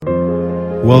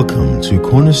Welcome to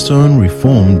Cornerstone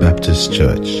Reformed Baptist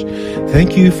Church.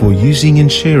 Thank you for using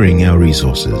and sharing our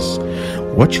resources.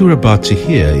 What you're about to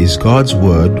hear is God's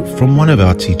Word from one of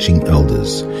our teaching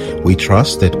elders. We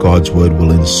trust that God's Word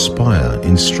will inspire,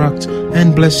 instruct,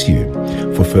 and bless you.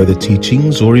 For further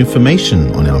teachings or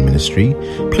information on our ministry,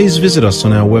 please visit us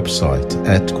on our website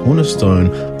at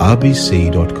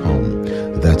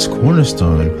cornerstonerbc.com. That's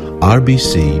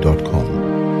cornerstonerbc.com.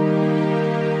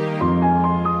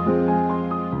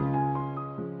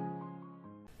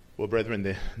 Well, brethren,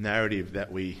 the narrative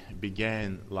that we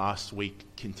began last week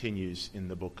continues in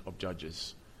the book of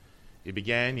Judges. It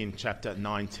began in chapter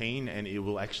 19 and it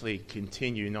will actually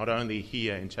continue not only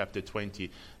here in chapter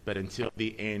 20, but until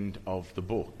the end of the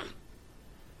book.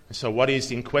 And so what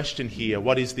is in question here?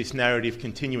 What is this narrative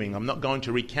continuing? I'm not going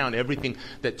to recount everything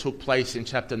that took place in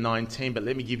chapter 19, but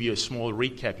let me give you a small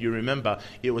recap. You remember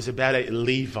it was about a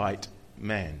Levite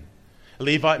man. A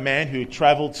Levite man who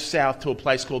traveled south to a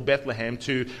place called Bethlehem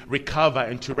to recover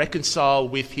and to reconcile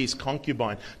with his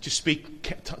concubine, to speak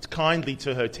kindly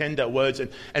to her, tender words,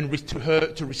 and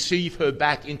to receive her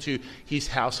back into his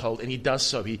household. And he does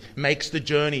so. He makes the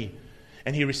journey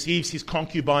and he receives his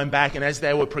concubine back. And as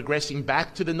they were progressing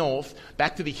back to the north,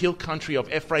 back to the hill country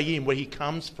of Ephraim, where he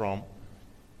comes from,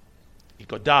 it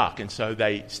got dark. And so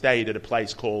they stayed at a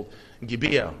place called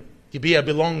Gibeah. Gibeah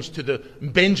belongs to the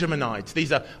Benjaminites.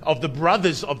 These are of the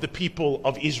brothers of the people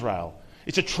of Israel.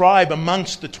 It's a tribe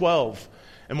amongst the 12.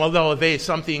 And while they were there,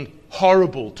 something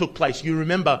horrible took place. You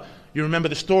remember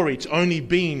the story. It's only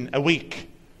been a week.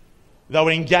 They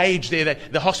were engaged there.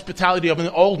 The hospitality of an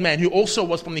old man who also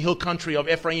was from the hill country of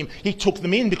Ephraim. He took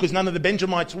them in because none of the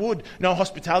Benjamites would. No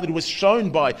hospitality was shown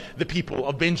by the people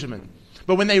of Benjamin.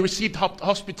 But when they received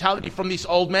hospitality from this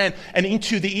old man, and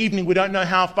into the evening, we don't know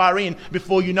how far in,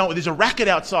 before you know it, there's a racket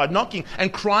outside, knocking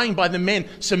and crying by the men.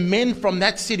 Some men from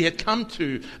that city had come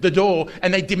to the door,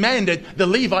 and they demanded the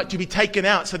Levite to be taken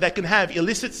out so they can have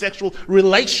illicit sexual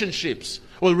relationships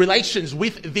or relations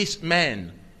with this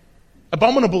man.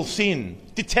 Abominable sin,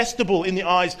 detestable in the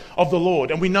eyes of the Lord.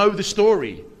 And we know the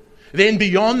story. Then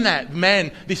beyond that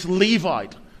man, this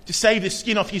Levite, to save the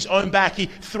skin off his own back, he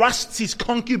thrusts his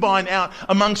concubine out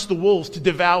amongst the wolves to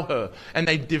devour her. And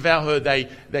they devour her, they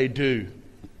do.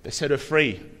 They set her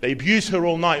free. They abuse her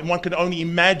all night. And one can only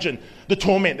imagine the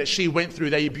torment that she went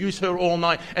through. They abuse her all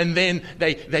night. And then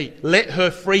they let her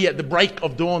free at the break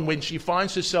of dawn when she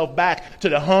finds herself back to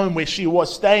the home where she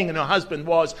was staying and her husband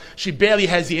was. She barely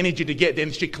has the energy to get there.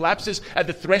 And she collapses at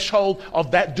the threshold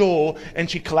of that door and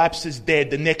she collapses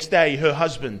dead. The next day, her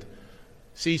husband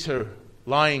sees her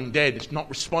lying dead, not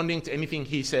responding to anything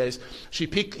he says. He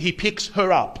picks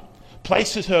her up,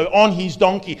 places her on his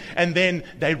donkey, and then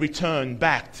they return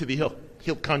back to the hill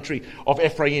country of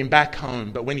Ephraim, back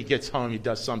home. But when he gets home, he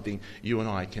does something you and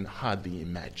I can hardly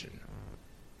imagine.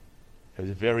 It was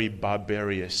a very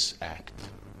barbarous act.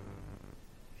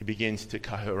 He begins to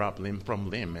cut her up limb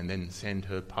from limb and then send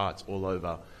her parts all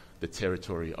over the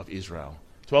territory of Israel.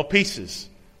 12 pieces.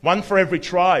 One for every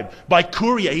tribe. By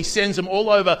courier, he sends them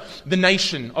all over the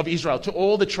nation of Israel, to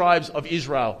all the tribes of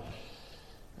Israel.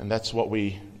 And that's what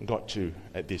we got to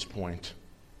at this point.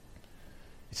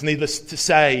 It's needless to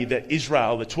say that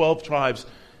Israel, the 12 tribes,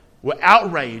 were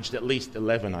outraged. At least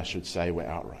 11, I should say, were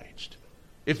outraged.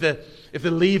 If the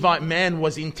Levite man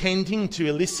was intending to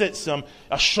elicit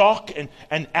a shock and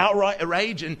outright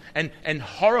rage and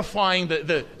horrifying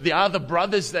the other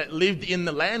brothers that lived in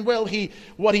the land, well,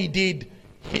 what he did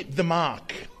hit the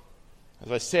mark.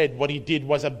 As I said, what he did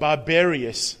was a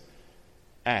barbarous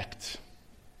act.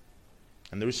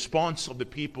 And the response of the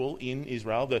people in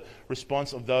Israel, the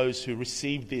response of those who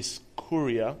received this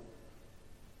courier,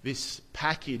 this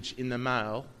package in the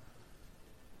mail,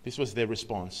 this was their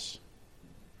response.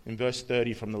 In verse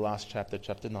 30 from the last chapter,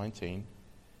 chapter 19,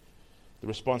 the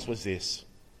response was this: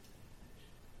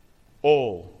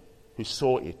 all who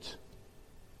saw it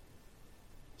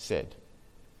said,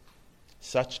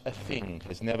 "Such a thing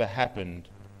has never happened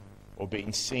or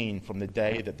been seen from the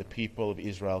day that the people of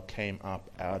Israel came up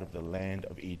out of the land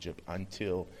of Egypt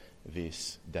until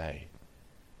this day."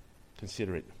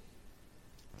 Consider it.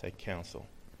 Take counsel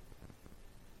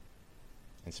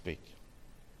and speak.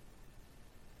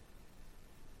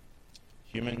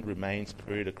 Human remains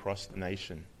buried across the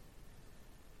nation.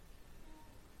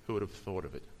 Who would have thought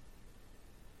of it?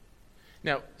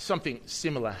 Now, something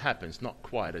similar happens, not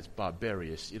quite as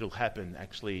barbarous. It'll happen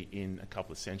actually in a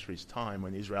couple of centuries' time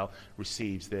when Israel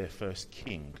receives their first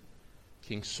king.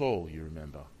 King Saul, you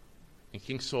remember. And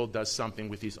King Saul does something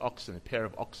with his oxen, a pair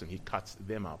of oxen. He cuts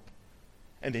them up.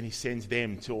 And then he sends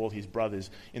them to all his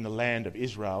brothers in the land of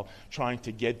Israel, trying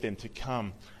to get them to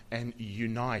come and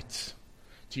unite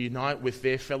to unite with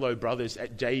their fellow brothers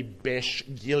at Jabesh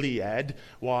Gilead.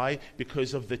 Why?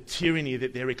 Because of the tyranny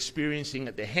that they're experiencing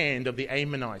at the hand of the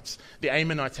Ammonites. The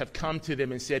Ammonites have come to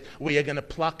them and said, we are going to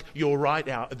pluck your right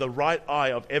out, the right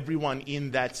eye of everyone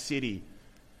in that city.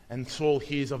 And Saul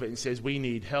hears of it and says, we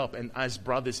need help. And as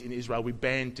brothers in Israel, we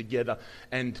band together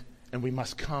and we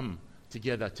must come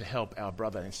together to help our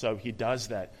brother. And so he does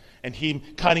that. And him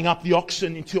cutting up the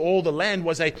oxen into all the land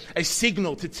was a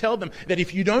signal to tell them that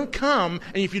if you don't come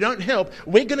and if you don't help,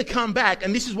 we're going to come back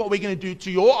and this is what we're going to do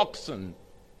to your oxen.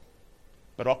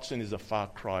 But oxen is a far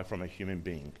cry from a human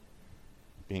being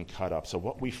being cut up. So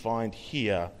what we find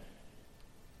here,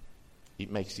 it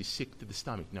makes you sick to the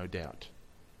stomach, no doubt.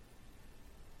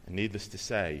 And needless to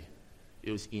say,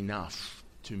 it was enough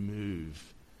to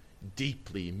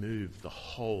deeply move the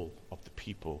whole of the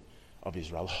people of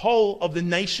Israel. The whole of the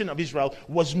nation of Israel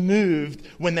was moved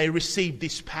when they received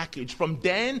this package from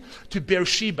Dan to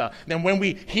Beersheba. Then when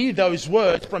we hear those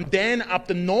words, from Dan up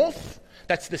the north,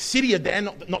 that's the city of Dan,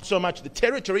 not so much the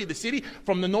territory, the city,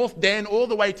 from the north, Dan, all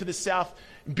the way to the south,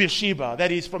 Beersheba.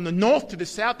 That is from the north to the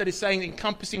south, that is saying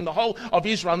encompassing the whole of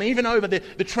Israel, and even over the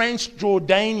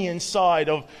Transjordanian side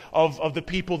of the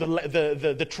people,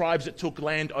 the tribes that took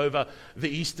land over the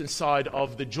eastern side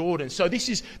of the Jordan. So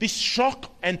this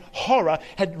shock and horror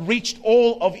had reached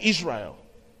all of Israel.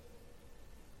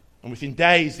 And within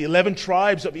days, the 11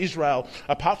 tribes of Israel,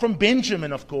 apart from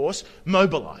Benjamin, of course,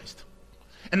 mobilized.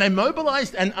 And they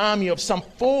mobilized an army of some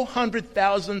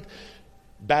 400,000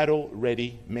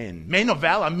 battle-ready men. Men of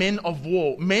valor, men of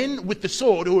war, men with the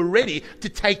sword who were ready to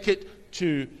take it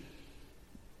to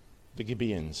the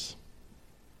Gibeons.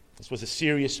 This was a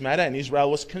serious matter and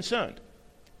Israel was concerned.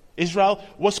 Israel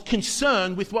was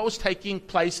concerned with what was taking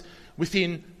place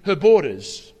within her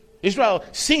borders. Israel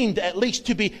seemed at least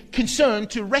to be concerned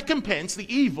to recompense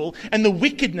the evil and the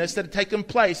wickedness that had taken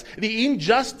place, the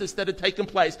injustice that had taken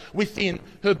place within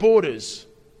her borders.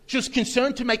 She was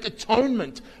concerned to make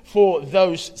atonement for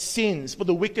those sins, for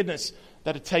the wickedness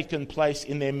that had taken place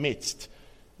in their midst.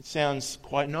 It sounds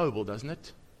quite noble, doesn't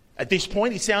it? At this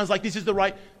point, it sounds like this is the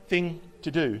right thing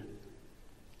to do.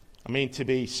 I mean, to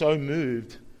be so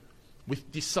moved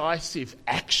with decisive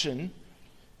action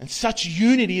and such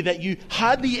unity that you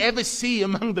hardly ever see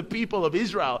among the people of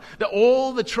Israel, that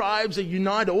all the tribes are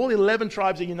united, all 11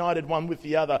 tribes are united one with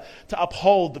the other to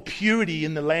uphold the purity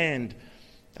in the land.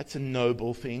 That's a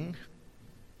noble thing.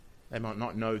 They might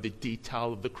not know the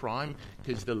detail of the crime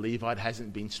because the Levite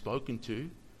hasn't been spoken to.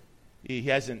 They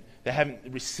haven't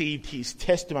received his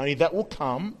testimony. That will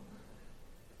come.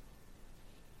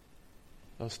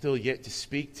 They're still yet to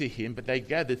speak to him, but they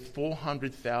gathered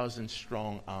 400,000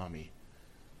 strong army.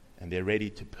 And they're ready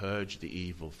to purge the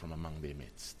evil from among their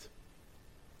midst.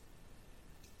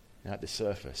 Now at the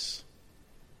surface,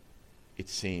 it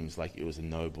seems like it was a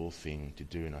noble thing to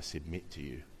do, and I submit to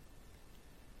you,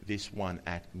 this one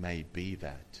act may be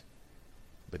that,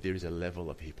 but there is a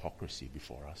level of hypocrisy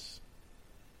before us.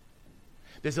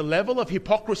 There's a level of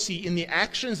hypocrisy in the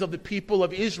actions of the people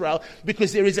of Israel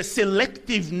because there is a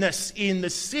selectiveness in the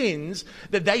sins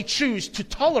that they choose to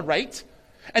tolerate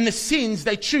and the sins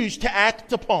they choose to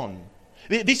act upon.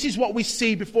 This is what we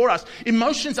see before us.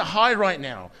 Emotions are high right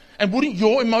now. And wouldn't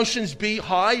your emotions be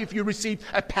high if you received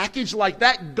a package like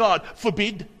that? God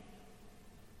forbid.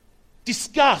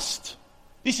 Disgust.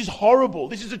 This is horrible.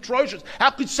 This is atrocious.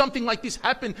 How could something like this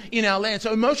happen in our land?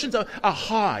 So emotions are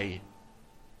high.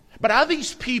 But are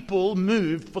these people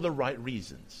moved for the right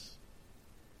reasons?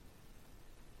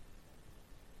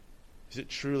 Is it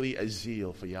truly a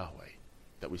zeal for Yahweh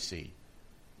that we see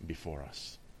before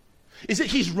us? Is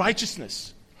it his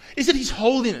righteousness? Is it his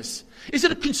holiness? Is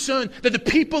it a concern that the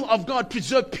people of God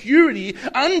preserve purity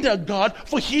under God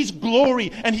for his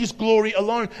glory and his glory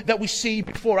alone that we see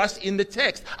before us in the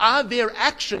text? Are their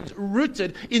actions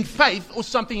rooted in faith or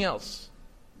something else?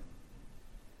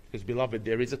 Because, beloved,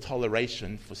 there is a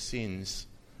toleration for sins.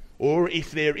 Or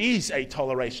if there is a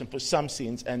toleration for some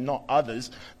sins and not others,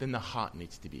 then the heart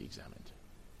needs to be examined.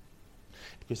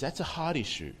 Because that's a hard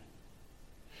issue.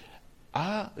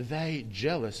 Are they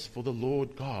jealous for the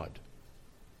Lord God?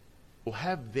 Or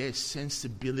have their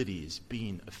sensibilities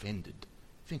been offended?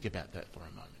 Think about that for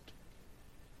a moment.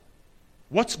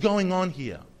 What's going on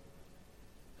here?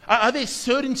 Are there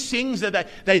certain things that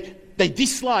they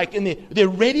dislike and they're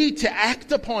ready to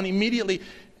act upon immediately,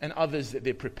 and others that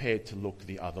they're prepared to look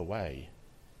the other way?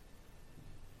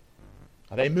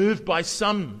 Are they moved by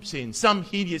some sins, some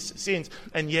hideous sins,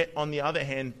 and yet on the other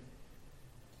hand,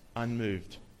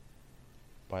 unmoved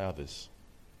by others?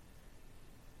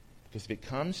 Because if it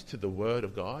comes to the Word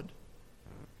of God,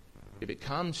 if it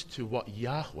comes to what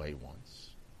Yahweh wants,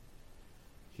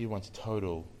 He wants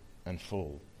total and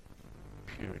full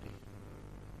purity.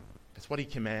 That's what he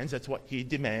commands. That's what he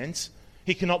demands.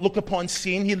 He cannot look upon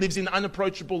sin. He lives in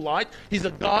unapproachable light. He's a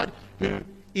God who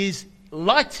is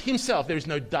light himself. There is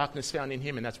no darkness found in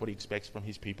him, and that's what he expects from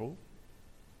his people.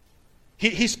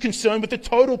 He's concerned with the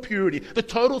total purity, the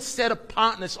total set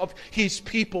apartness of his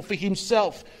people for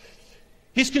himself.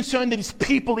 He's concerned that his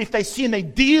people, if they sin, they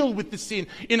deal with the sin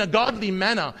in a godly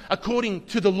manner, according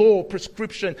to the law,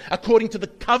 prescription, according to the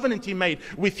covenant he made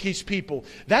with his people.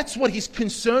 That's what he's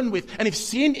concerned with. And if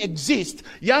sin exists,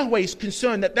 Yahweh is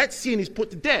concerned that that sin is put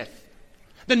to death.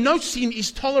 That no sin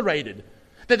is tolerated.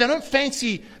 That they don't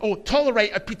fancy or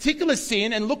tolerate a particular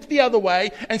sin and look the other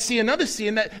way and see another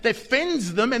sin that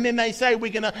offends them, and then they say,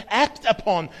 we're going to act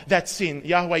upon that sin.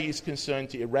 Yahweh is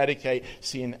concerned to eradicate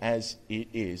sin as it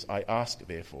is. I ask,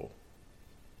 therefore,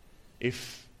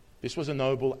 if this was a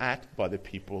noble act by the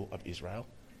people of Israel,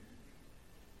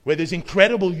 where there's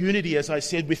incredible unity, as I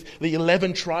said, with the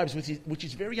 11 tribes, which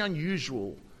is very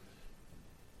unusual,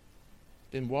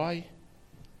 then why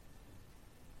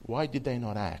did they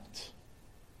not act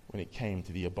when it came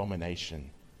to the abomination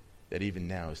that even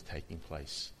now is taking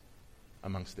place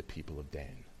amongst the people of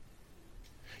Dan?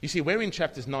 You see, we're in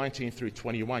chapters 19 through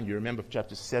 21. You remember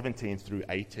chapters 17 through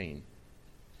 18. You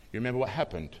remember what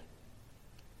happened?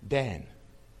 Dan.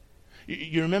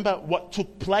 You remember what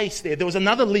took place there. There was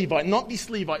another Levite, not this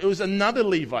Levite. It was another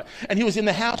Levite. And he was in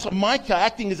the house of Micah,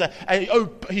 acting as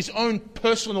his own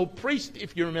personal priest,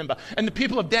 if you remember. And the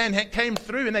people of Dan came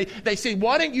through and they said,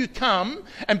 why don't you come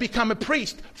and become a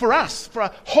priest for us, for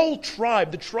a whole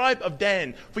tribe, the tribe of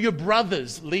Dan, for your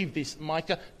brothers. Leave this,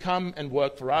 Micah. Come and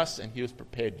work for us. And he was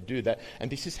prepared to do that. And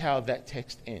this is how that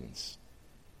text ends.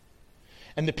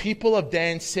 And the people of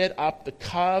Dan set up the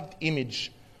carved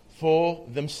image for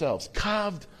themselves.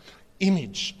 Carved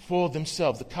image for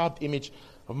themselves. The carved image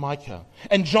of Micah.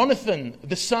 And Jonathan,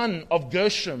 the son of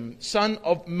Gershom, son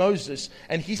of Moses,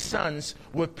 and his sons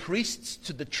were priests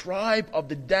to the tribe of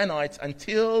the Danites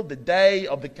until the day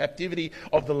of the captivity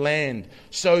of the land.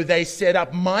 So they set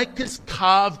up Micah's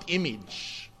carved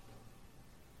image.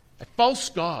 A false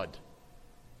god.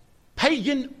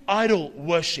 Pagan idol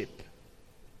worship.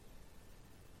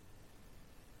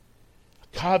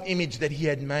 Carved image that he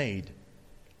had made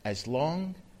as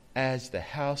long as the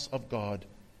house of God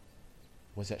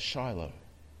was at Shiloh.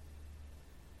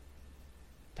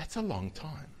 That's a long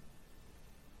time.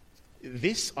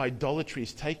 This idolatry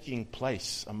is taking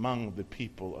place among the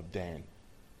people of Dan.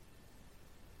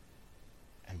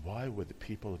 And why were the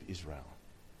people of Israel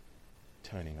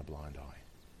turning a blind eye?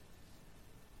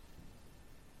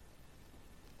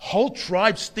 Whole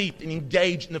tribes steeped and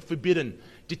engaged in the forbidden,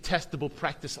 detestable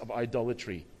practice of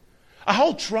idolatry. A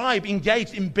whole tribe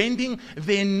engaged in bending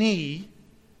their knee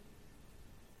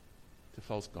to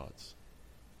false gods.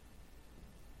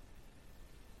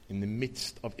 In the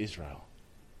midst of Israel.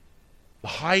 The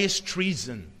highest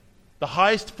treason, the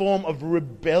highest form of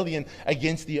rebellion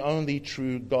against the only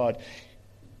true God.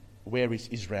 Where is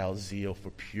Israel's zeal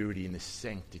for purity and the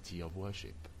sanctity of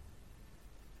worship?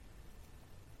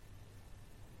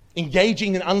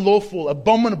 Engaging in unlawful,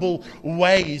 abominable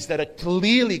ways that are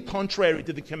clearly contrary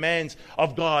to the commands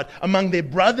of God among their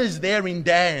brothers there in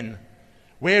Dan.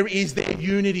 Where is their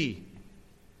unity?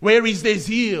 Where is their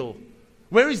zeal?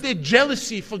 Where is their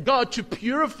jealousy for God to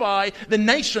purify the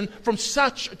nation from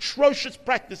such atrocious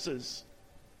practices?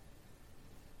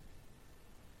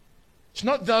 It's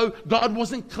not though God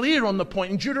wasn't clear on the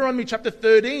point. In Deuteronomy chapter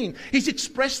 13, he's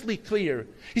expressly clear.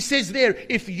 He says there,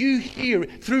 if you hear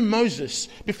through Moses,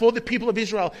 before the people of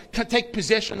Israel can take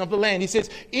possession of the land, he says,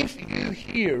 if you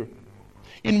hear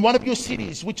in one of your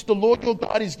cities, which the Lord your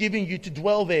God is giving you to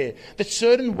dwell there, that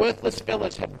certain worthless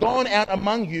fellows have gone out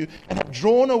among you and have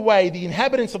drawn away the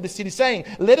inhabitants of the city, saying,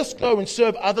 let us go and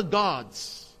serve other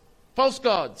gods, false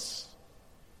gods,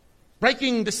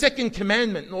 breaking the second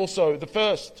commandment and also the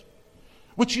first,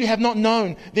 which you have not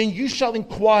known, then you shall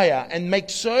inquire and make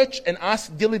search and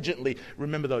ask diligently.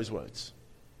 Remember those words.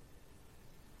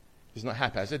 This is not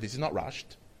haphazard. This is not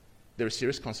rushed. There are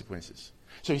serious consequences.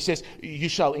 So he says, you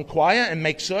shall inquire and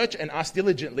make search and ask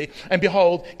diligently. And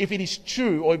behold, if it is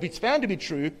true, or if it's found to be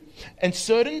true, and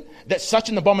certain that such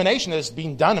an abomination has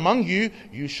been done among you,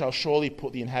 you shall surely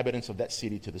put the inhabitants of that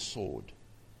city to the sword,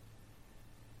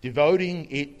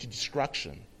 devoting it to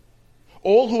destruction.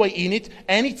 All who are in it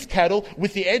and its cattle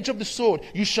with the edge of the sword.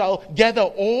 You shall gather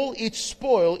all its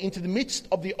spoil into the midst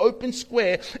of the open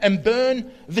square and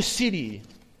burn the city.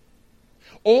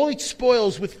 All its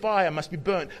spoils with fire must be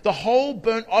burnt. The whole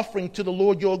burnt offering to the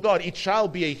Lord your God. It shall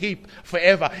be a heap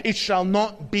forever. It shall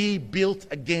not be built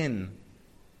again.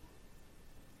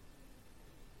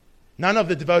 None of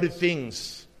the devoted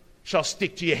things shall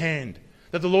stick to your hand,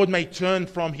 that the Lord may turn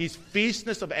from his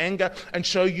fierceness of anger and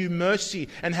show you mercy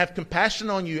and have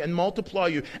compassion on you and multiply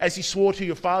you as he swore to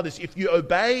your fathers, if you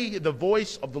obey the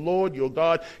voice of the Lord your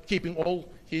God, keeping all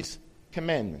his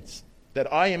commandments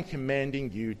that I am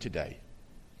commanding you today,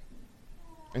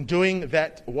 and doing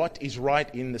that what is right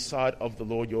in the sight of the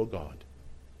Lord your God.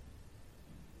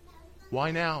 Why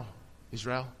now,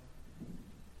 Israel?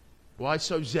 Why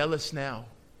so zealous now?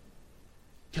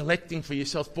 Collecting for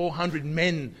yourself 400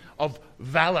 men of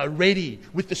valor ready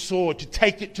with the sword to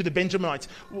take it to the Benjamites.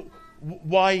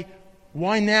 Why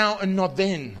now and not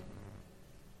then?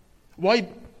 Why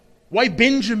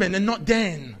Benjamin and not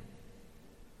Dan?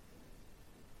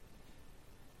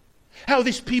 How are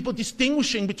these people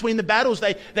distinguishing between the battles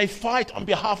they fight on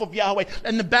behalf of Yahweh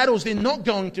and the battles they're not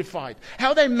going to fight? How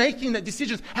are they making that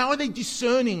decisions? How are they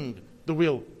discerning the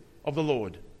will of the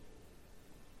Lord?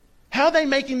 How are they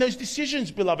making those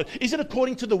decisions, beloved? Is it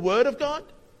according to the Word of God?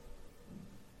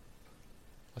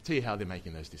 I'll tell you how they're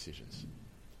making those decisions.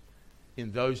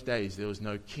 In those days, there was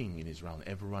no king in Israel, and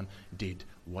everyone did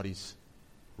what is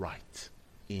right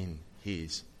in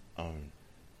his own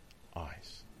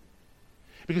eyes.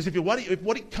 Because if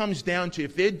what it comes down to,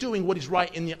 if they're doing what is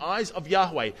right in the eyes of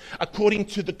Yahweh, according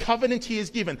to the covenant he has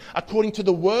given, according to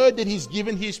the word that he's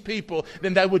given his people,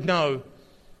 then they would know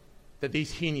that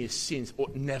these heinous sins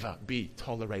ought never be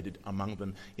tolerated among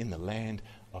them in the land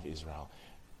of Israel.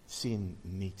 Sin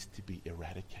needs to be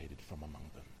eradicated from among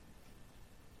them.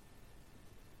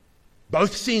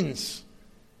 Both sins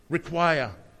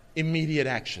require immediate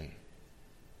action.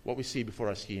 What we see before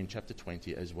us here in chapter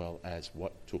 20, as well as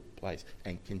what took place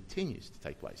and continues to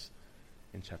take place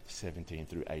in chapter 17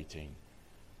 through 18 in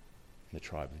the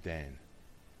tribe of Dan.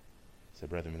 So,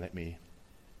 brethren, let me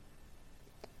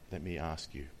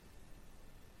ask you,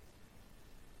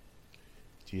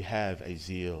 do you have a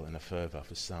zeal and a fervour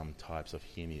for some types of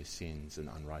heinous sins and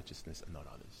unrighteousness and not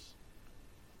others?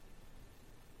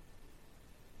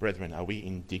 Brethren, are we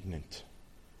indignant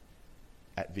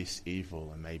at this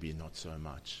evil and maybe not so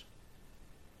much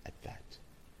at that?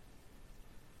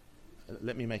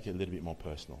 Let me make it a little bit more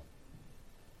personal.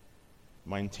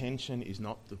 My intention is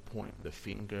not to point the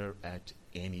finger at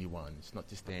anyone. It's not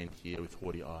to stand here with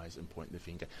haughty eyes and point the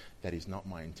finger. That is not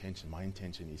my intention. My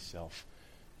intention is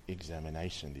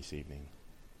self-examination this evening.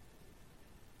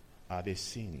 Are there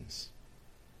sins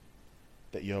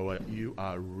that you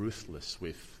are ruthless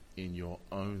with in your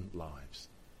own lives,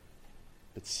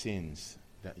 but sins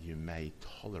that you may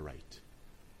tolerate?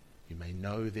 You may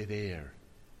know they're there,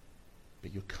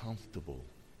 but you're comfortable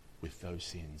with those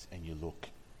sins and you look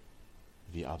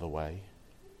the other way.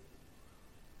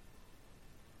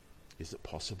 Is it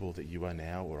possible that you are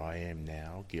now, or I am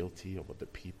now, guilty of what the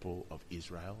people of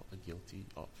Israel are guilty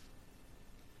of?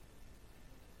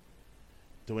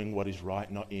 Doing what is right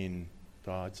not in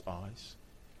God's eyes,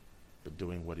 but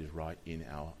doing what is right in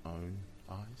our own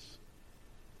eyes?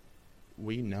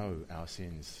 We know our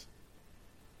sins.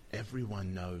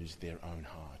 Everyone knows their own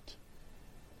heart.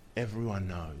 Everyone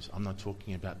knows. I'm not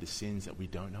talking about the sins that we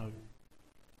don't know.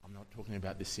 I'm not talking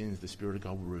about the sins the Spirit of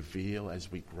God will reveal as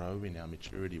we grow in our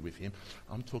maturity with Him.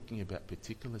 I'm talking about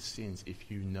particular sins, if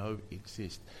you know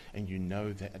exist and you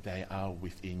know that they are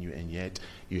within you, and yet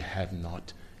you have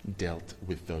not dealt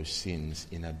with those sins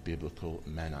in a biblical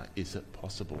manner. Is it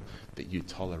possible that you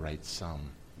tolerate some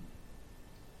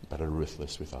but are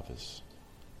ruthless with others?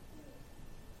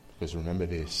 Because remember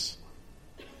this,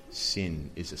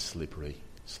 sin is a slippery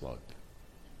slope.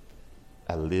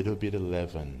 A little bit of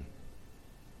leaven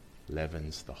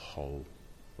leavens the whole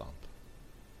lump.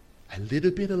 A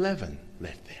little bit of leaven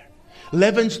left there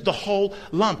leavens the whole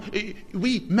lump.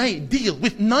 We may deal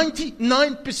with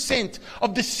 99%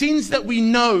 of the sins that we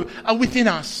know are within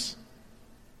us.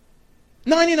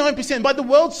 99%. By the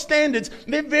world's standards,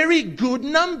 they're very good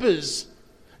numbers.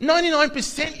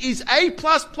 99% is A+++.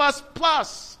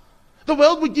 The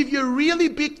world would give you a really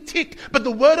big tick, but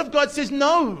the Word of God says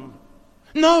no.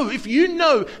 No, if you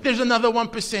know there's another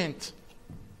 1%.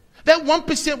 That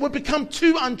 1% will become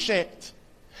 2 unchecked.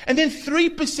 And then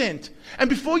 3%. And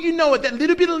before you know it, that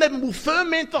little bit of leaven will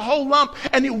ferment the whole lump,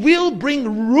 and it will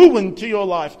bring ruin to your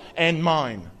life and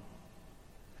mine.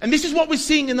 And this is what we're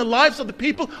seeing in the lives of the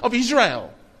people of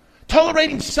Israel.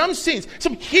 Tolerating some sins,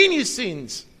 some heinous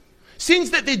sins. Sins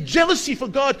that their jealousy for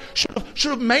God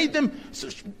should have made them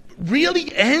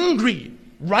really angry,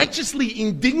 righteously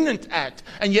indignant at.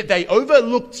 And yet they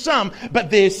overlooked some,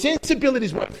 but their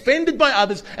sensibilities were offended by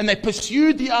others and they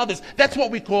pursued the others. That's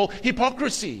what we call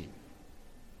hypocrisy.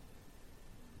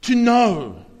 To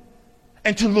know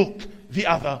and to look the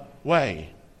other way.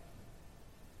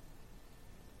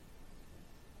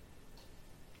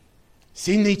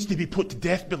 Sin needs to be put to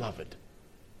death, beloved.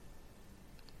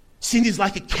 Sin is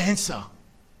like a cancer.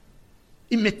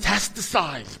 It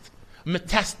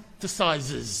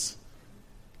metastasizes.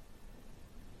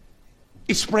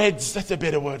 It spreads, that's a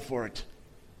better word for it.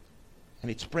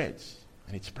 And it spreads,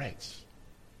 and it spreads.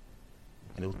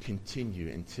 And it will continue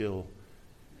until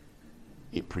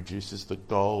it produces the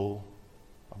goal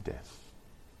of death.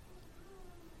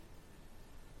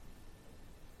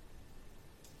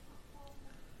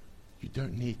 You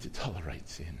don't need to tolerate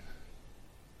sin.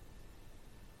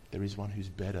 There is one who's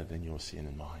better than your sin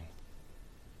and mine.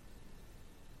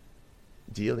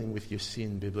 Dealing with your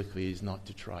sin biblically is not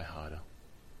to try harder.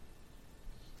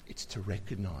 It's to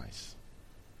recognize.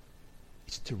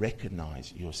 It's to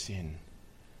recognize your sin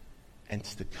and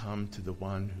to come to the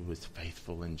one who is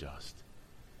faithful and just,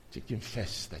 to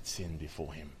confess that sin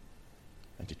before him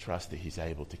and to trust that he's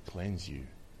able to cleanse you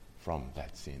from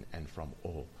that sin and from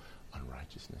all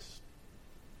unrighteousness.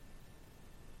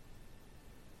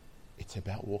 It's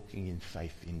about walking in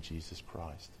faith in Jesus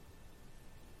Christ.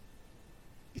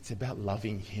 It's about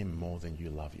loving him more than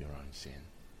you love your own sin.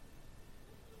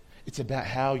 It's about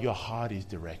how your heart is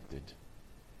directed.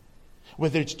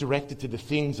 Whether it's directed to the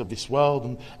things of this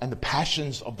world and the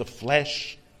passions of the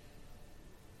flesh,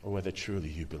 or whether truly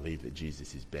you believe that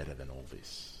Jesus is better than all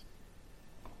this.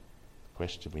 The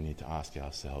question we need to ask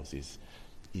ourselves is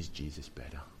Jesus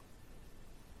better?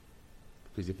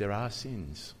 Because if there are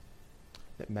sins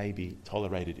that may be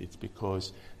tolerated, it's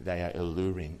because they are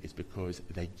alluring. It's because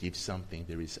they give something.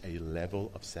 There is a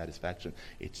level of satisfaction.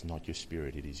 It's not your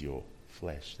spirit, it is your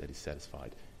flesh that is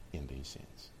satisfied in these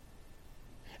sins.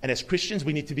 And as Christians,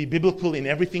 we need to be biblical in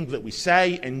everything that we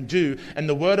say and do. And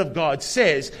the Word of God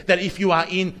says that if you are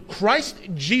in Christ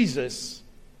Jesus,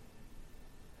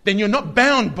 then you're not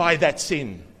bound by that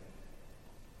sin.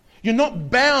 You're not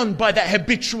bound by that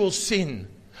habitual sin.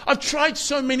 I've tried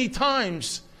so many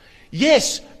times.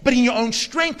 Yes, but in your own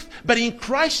strength. But in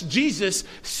Christ Jesus,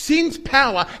 sin's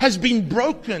power has been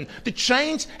broken. The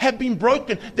chains have been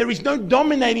broken. There is no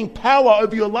dominating power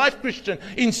over your life, Christian,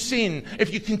 in sin.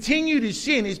 If you continue to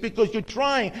sin, it's because you're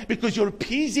trying, because you're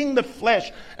appeasing the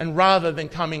flesh. And rather than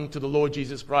coming to the Lord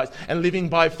Jesus Christ and living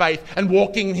by faith and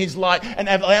walking in his light and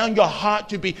allowing your heart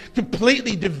to be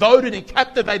completely devoted and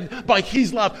captivated by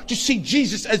his love, to see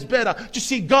Jesus as better, to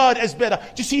see God as better,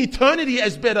 to see eternity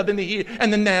as better than the here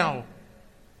and the now.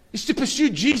 It's to pursue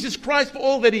Jesus Christ for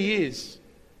all that he is.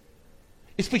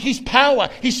 It's for his power,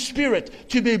 his spirit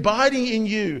to be abiding in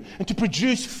you and to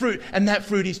produce fruit. And that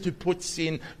fruit is to put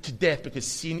sin to death, because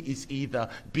sin is either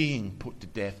being put to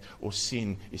death or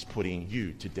sin is putting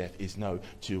you to death. There's no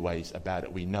two ways about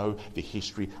it. We know the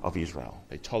history of Israel.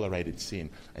 They tolerated sin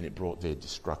and it brought their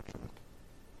destruction.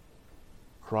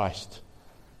 Christ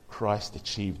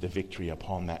achieved the victory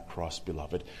upon that cross,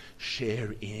 beloved.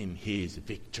 Share in his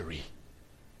victory.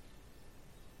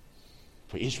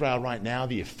 For Israel right now,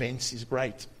 the offense is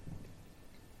great.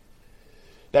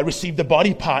 They received a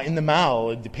body part in the male.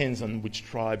 It depends on which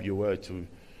tribe you were, to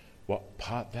what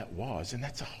part that was. And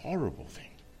that's a horrible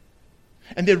thing.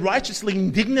 And they're righteously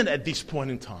indignant at this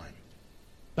point in time.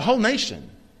 The whole nation.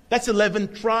 That's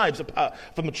 11 tribes apart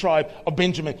from the tribe of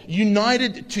Benjamin.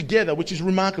 United together, which is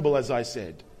remarkable, as I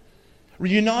said.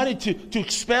 Reunited to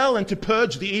expel and to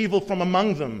purge the evil from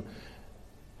among them.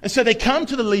 And so they come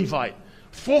to the Levite.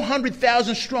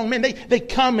 400,000 strong men. They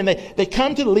come and they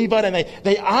come to the Levite and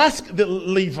they ask the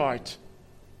Levite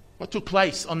what took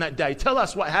place on that day. Tell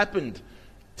us what happened.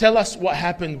 Tell us what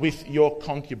happened with your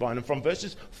concubine. And from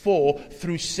verses 4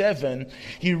 through 7,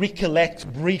 he recollects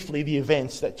briefly the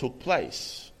events that took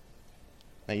place.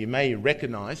 Now you may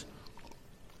recognize,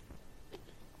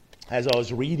 as I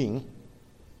was reading,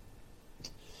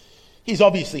 he's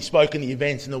obviously spoken the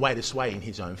events in the way to sway in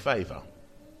his own favour.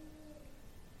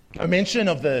 No mention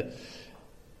of the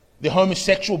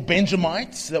homosexual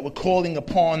Benjamites that were calling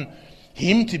upon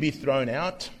him to be thrown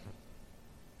out.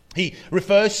 He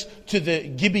refers to the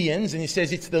Gibeons, and he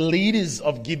says it's the leaders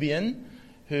of Gibeon,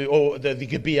 or the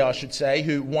Gibeah, I should say,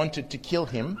 who wanted to kill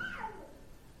him.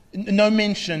 No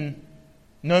mention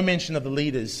of the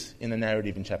leaders in the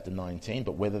narrative in chapter 19,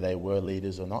 but whether they were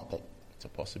leaders or not, that's a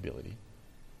possibility.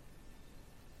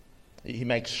 He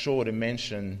makes sure to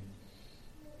mention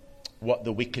what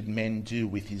the wicked men do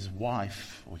with his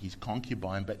wife or his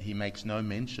concubine, but he makes no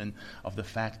mention of the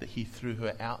fact that he threw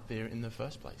her out there in the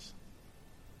first place.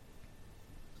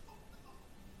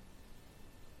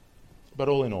 But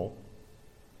all in all,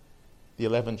 the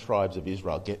 11 tribes of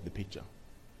Israel get the picture.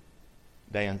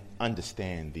 They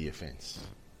understand the offense.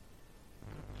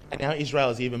 And now Israel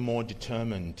is even more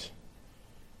determined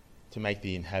to make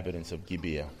the inhabitants of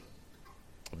Gibeah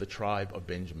of the tribe of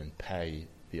Benjamin pay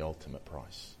the ultimate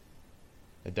price.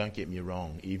 Now, don't get me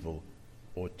wrong, evil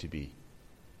ought to be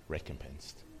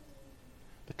recompensed.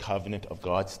 The covenant of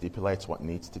God stipulates what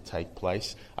needs to take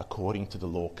place according to the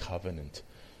law covenant.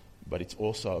 But it's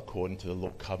also according to the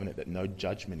law covenant that no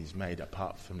judgment is made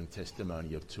apart from the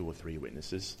testimony of 2 or 3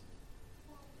 witnesses.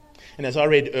 And as I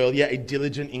read earlier, a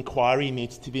diligent inquiry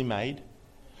needs to be made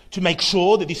to make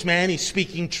sure that this man is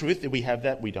speaking truth. That we have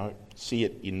that. We don't see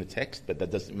it in the text, but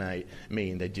that doesn't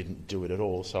mean they didn't do it at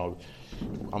all. So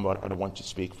I don't want to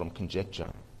speak from conjecture.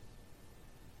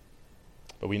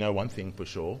 But we know one thing for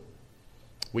sure.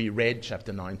 We read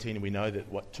chapter 19 and we know that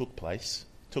what took place.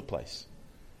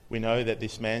 We know that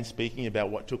this man speaking about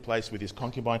what took place with his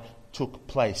concubine took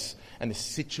place. And the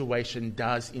situation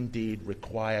does indeed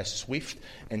require swift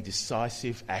and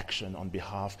decisive action on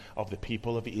behalf of the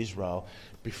people of Israel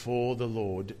before the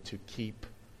Lord to keep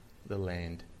the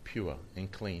land pure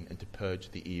and clean and to purge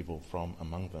the evil from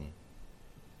among them.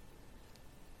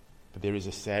 But there is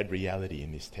a sad reality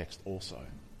in this text also.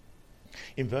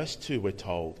 In verse 2 we're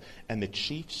told, and the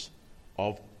chiefs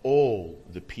of all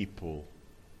the people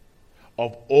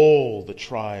of all the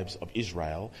tribes of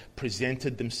Israel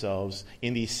presented themselves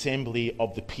in the assembly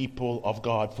of the people of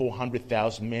God,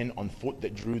 400,000 men on foot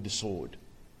that drew the sword.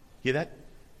 Hear that?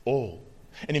 All.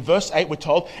 And in verse 8 we're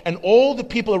told, and all the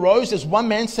people arose as one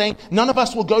man saying, none of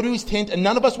us will go to his tent and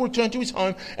none of us will return to his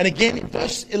home. And again in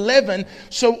verse 11,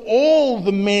 so all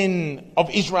the men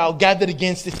of Israel gathered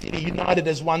against the city, united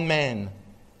as one man.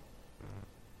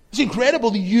 It's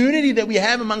incredible the unity that we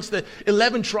have amongst the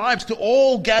 11 tribes to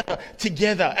all gather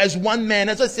together as one man.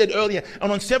 As I said earlier, and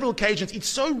on several occasions, it's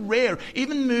so rare,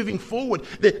 even moving forward,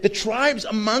 the tribes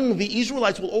among the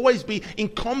Israelites will always be in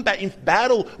combat, in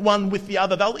battle one with the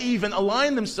other. They'll even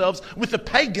align themselves with the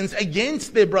pagans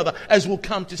against their brother, as we'll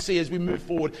come to see as we move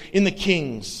forward in the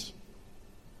Kings.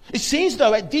 It seems,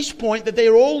 though, at this point that they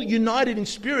are all united in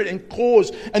spirit and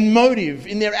cause and motive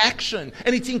in their action.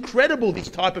 And it's incredible, this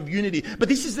type of unity. But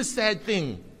this is the sad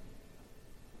thing.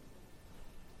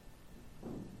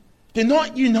 They're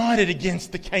not united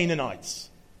against the Canaanites.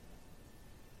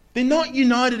 They're not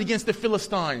united against the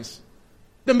Philistines,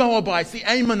 the Moabites, the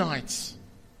Ammonites.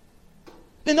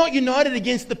 They're not united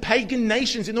against the pagan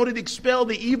nations in order to expel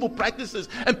the evil practices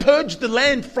and purge the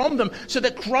land from them so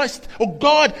that Christ or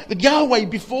God, the Yahweh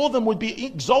before them would be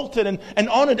exalted and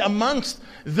honored amongst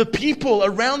the people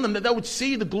around them, that they would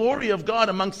see the glory of God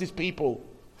amongst his people.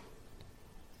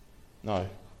 No,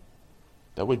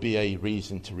 that would be a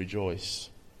reason to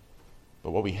rejoice.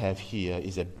 But what we have here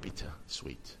is a bitter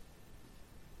sweet.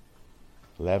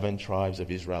 11 tribes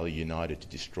of Israel are united to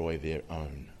destroy their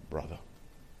own brother.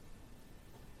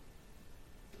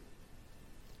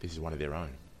 This is one of their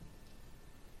own.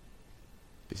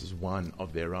 This is one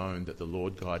of their own that the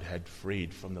Lord God had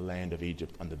freed from the land of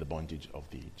Egypt under the bondage of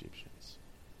the Egyptians.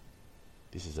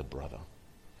 This is a brother.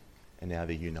 And now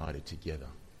they're united together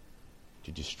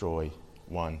to destroy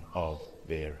one of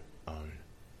their own.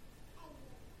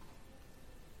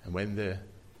 And when the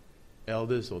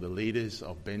elders or the leaders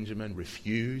of Benjamin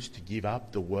refuse to give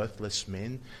up the worthless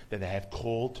men that they have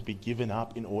called to be given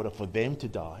up in order for them to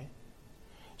die,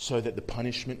 so that the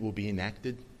punishment will be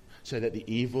enacted, so that the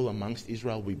evil amongst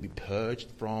Israel will be purged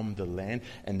from the land,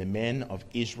 and the men of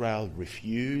Israel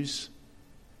refuse,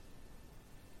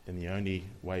 then the only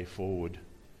way forward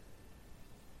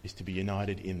is to be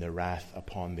united in the wrath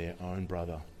upon their own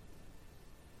brother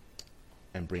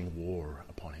and bring war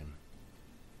upon him.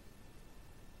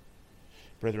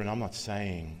 Brethren, I'm not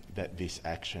saying that this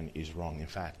action is wrong. In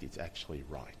fact, it's actually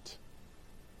right.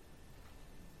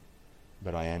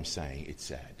 But I am saying it's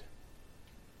sad.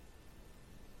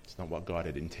 It's not what God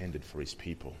had intended for his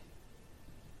people.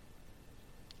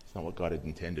 It's not what God had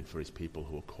intended for his people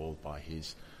who are called by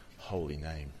his holy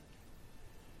name.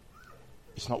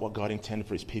 It's not what God intended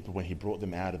for his people when he brought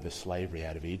them out of the slavery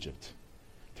out of Egypt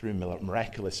through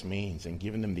miraculous means and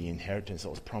given them the inheritance that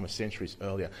was promised centuries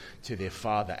earlier to their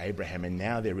father Abraham. And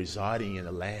now they're residing in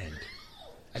a land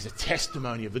as a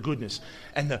testimony of the goodness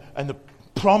and the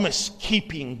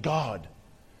promise-keeping God.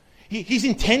 His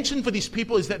intention for these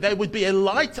people is that they would be a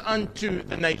light unto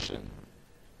the nation.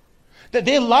 That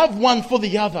their love one for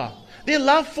the other, their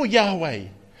love for Yahweh,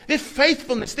 their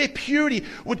faithfulness, their purity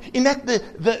would enact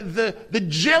the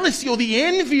jealousy or the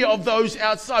envy of those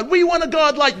outside. We want a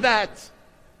God like that.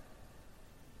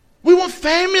 We want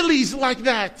families like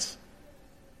that.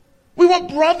 We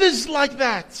want brothers like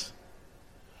that.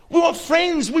 We want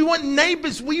friends. We want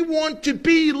neighbors. We want to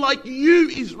be like you,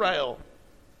 Israel.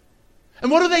 And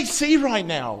what do they see right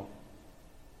now?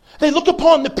 They look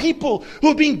upon the people who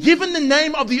have been given the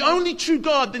name of the only true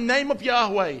God, the name of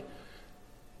Yahweh.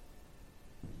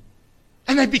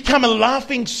 And they become a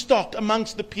laughing stock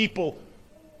amongst the people,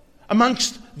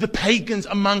 amongst the pagans,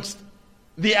 amongst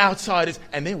the outsiders.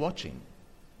 And they're watching.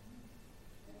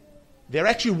 They're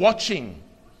actually watching.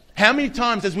 How many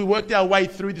times as we worked our way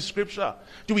through the scripture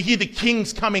do we hear the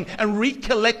kings coming and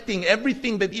recollecting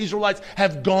everything that the Israelites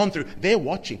have gone through? They're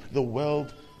watching. The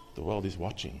world is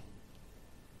watching.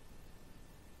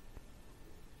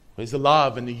 Where's the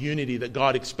love and the unity that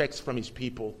God expects from his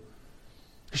people?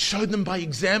 He showed them by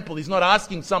example. He's not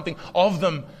asking something of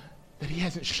them that he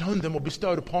hasn't shown them or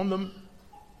bestowed upon them.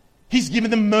 He's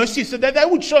given them mercy so that they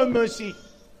would show mercy.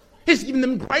 He's given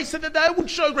them grace so that they would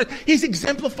show grace. He's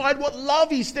exemplified what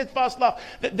love is, steadfast love,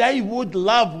 that they would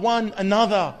love one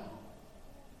another,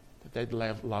 that they'd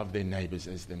love their neighbours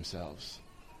as themselves.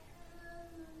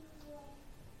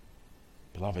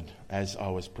 Beloved, as I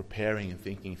was preparing and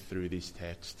thinking through this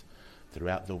text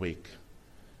throughout the week,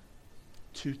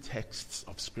 two texts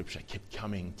of Scripture kept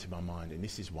coming to my mind, and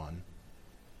this is one.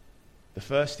 The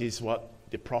first is what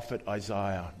the prophet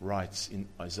Isaiah writes in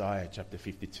Isaiah chapter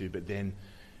 52, but then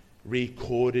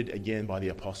recorded again by the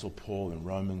Apostle Paul in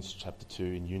Romans chapter 2,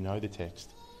 and you know the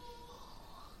text.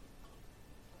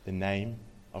 The name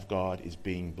of God is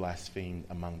being blasphemed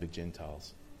among the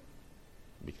Gentiles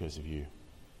because of you.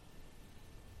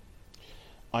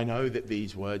 I know that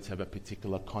these words have a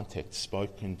particular context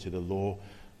spoken to the law,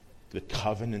 the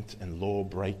covenant and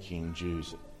law-breaking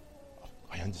Jews.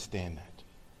 I understand that.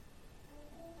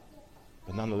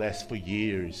 But nonetheless, for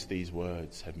years, these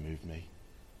words have moved me.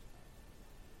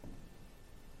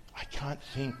 I can't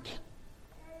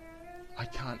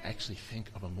actually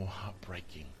think of a more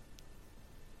heartbreaking,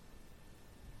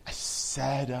 a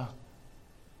sadder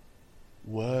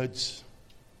words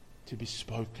to be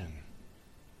spoken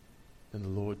than the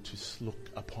Lord to look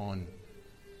upon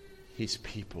his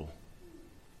people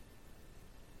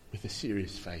with a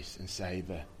serious face and say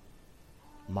that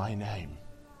my name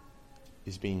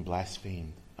is being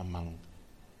blasphemed among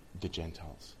the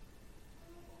Gentiles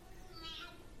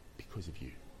because of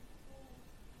you.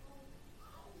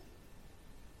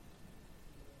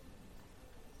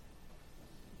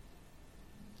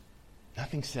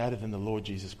 Nothing sadder than the Lord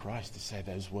Jesus Christ to say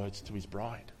those words to his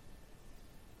bride,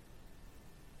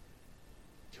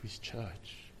 to his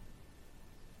church.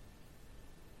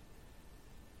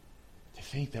 To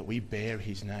think that we bear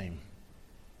his name.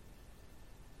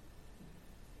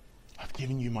 I've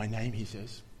given you my name, he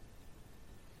says.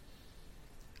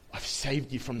 I've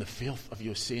saved you from the filth of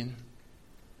your sin.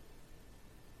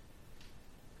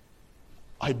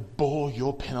 I bore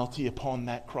your penalty upon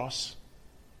that cross.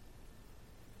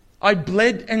 I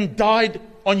bled and died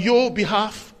on your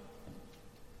behalf.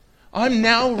 I'm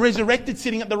now resurrected,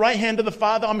 sitting at the right hand of the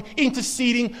Father. I'm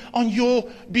interceding on your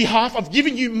behalf. I've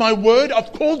given you my word.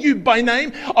 I've called you by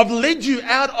name. I've led you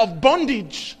out of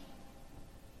bondage.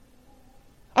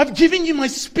 I've given you my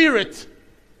Spirit.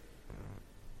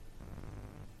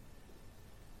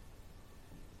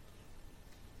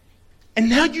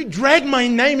 And now you drag my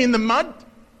name in the mud?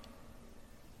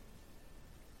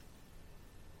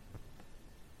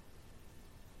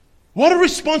 What a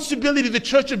responsibility the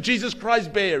Church of Jesus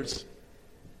Christ bears.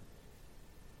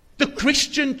 The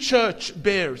Christian church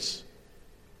bears.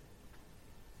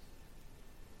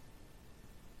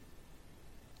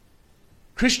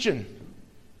 Christian,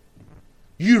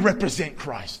 you represent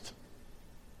Christ.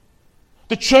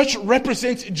 The church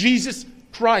represents Jesus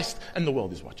Christ, and the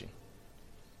world is watching.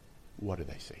 What do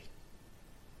they see?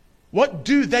 What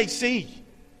do they see?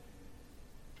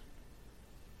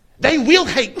 They will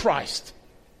hate Christ.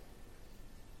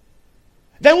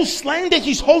 They will slander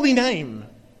his holy name.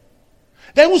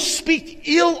 They will speak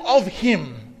ill of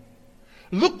him.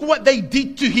 Look what they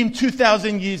did to him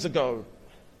 2,000 years ago.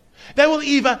 They will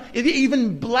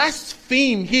even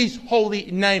blaspheme his holy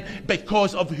name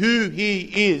because of who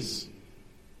he is.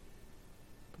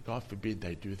 But God forbid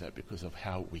they do that because of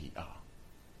how we are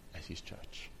as his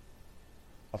church.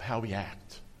 Of how we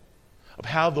act. Of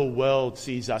how the world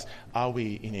sees us. Are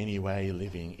we in any way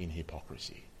living in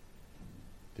hypocrisy?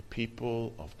 The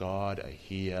people of God are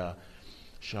here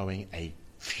showing a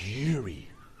fury,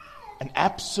 an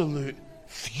absolute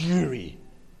fury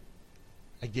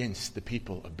against the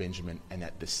people of Benjamin, and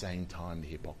at the same time the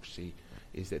hypocrisy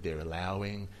is that they're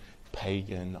allowing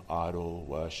pagan idol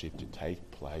worship to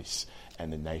take place,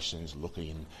 and the nations look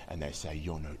in and they say,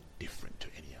 you're no different to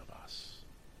any of us.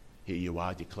 Here you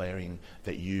are declaring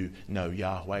that you know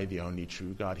Yahweh, the only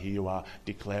true God. Here you are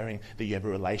declaring that you have a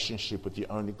relationship with the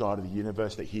only God of the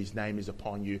universe, that his name is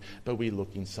upon you. But we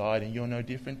look inside and you're no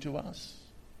different to us.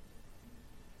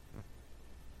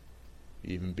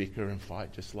 You even bicker and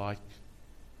fight just like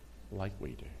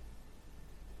we do.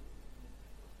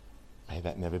 May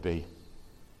that never be.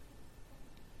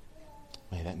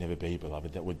 May that never be,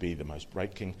 beloved. That would be the most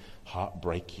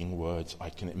heartbreaking words I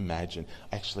can imagine.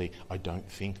 Actually, I don't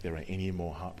think there are any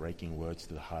more heartbreaking words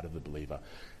to the heart of the believer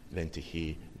than to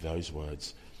hear those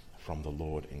words from the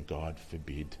Lord. And God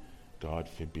forbid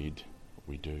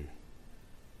we do.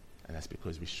 And that's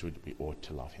because we ought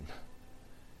to love him.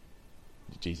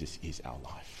 Jesus is our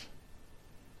life.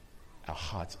 Our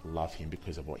hearts love him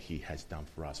because of what he has done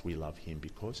for us. We love him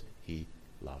because he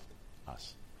loved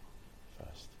us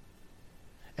first.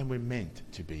 And we're meant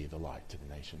to be the light to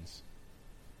the nations.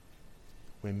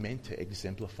 We're meant to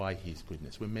exemplify his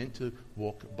goodness. We're meant to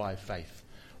walk by faith,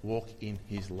 walk in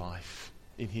his life,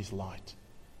 in his light.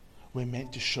 We're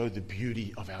meant to show the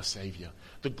beauty of our Saviour,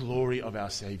 the glory of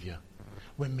our Saviour.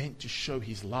 We're meant to show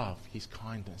his love, his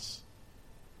kindness,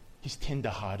 his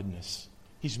tender-heartedness,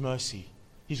 his mercy,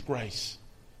 his grace,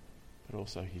 but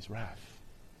also his wrath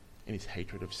and his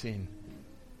hatred of sin,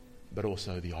 but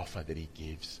also the offer that he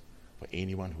gives for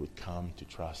anyone who would come to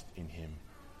trust in him,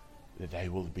 that they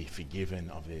will be forgiven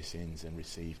of their sins and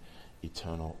receive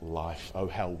eternal life. Oh,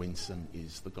 how winsome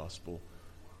is the gospel.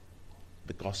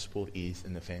 The gospel is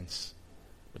an offence,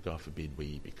 but God forbid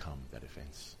we become that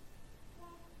offence.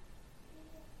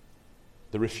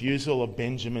 The refusal of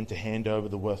Benjamin to hand over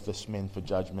the worthless men for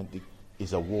judgment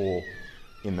is a war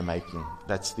in the making.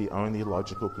 That's the only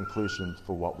logical conclusion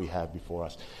for what we have before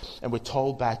us. And we're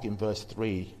told back in verse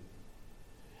 3,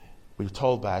 we're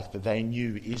told back that they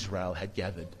knew Israel had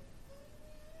gathered.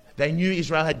 They knew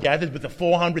Israel had gathered with the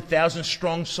 400,000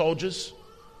 strong soldiers.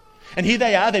 And here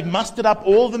they are, they've mustered up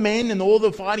all the men and all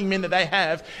the fighting men that they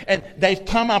have, and they've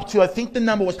come up to, I think the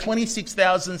number was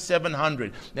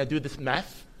 26,700. Now do this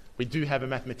math. We do have a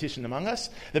mathematician among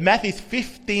us. The math is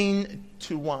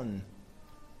 15-1.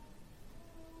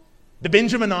 The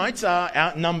Benjaminites are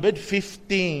outnumbered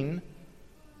 15-1.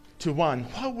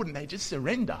 Why wouldn't they just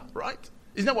surrender, right?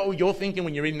 Isn't that what you're thinking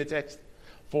when you're reading the text?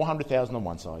 400,000 on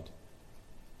one side,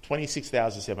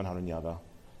 26,700 on the other.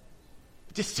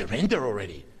 Just surrender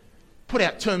already. Put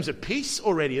out terms of peace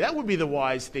already. That would be the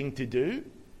wise thing to do.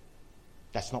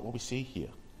 That's not what we see here.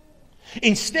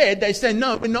 Instead, they say,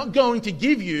 no, we're not going to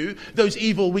give you those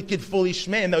evil, wicked, foolish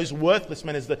men, those worthless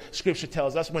men, as the scripture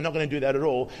tells us. We're not going to do that at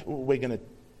all. We're going to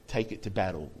take it to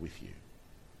battle with you.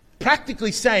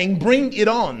 Practically saying, bring it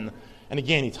on. And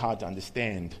again, it's hard to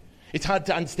understand. It's hard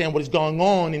to understand what is going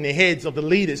on in the heads of the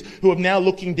leaders who are now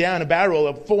looking down a barrel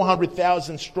of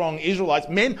 400,000 strong Israelites,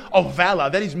 men of valor.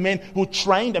 That is, men who are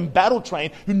trained and battle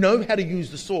trained, who know how to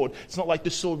use the sword. It's not like the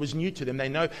sword was new to them. They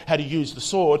know how to use the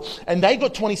sword. And they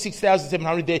got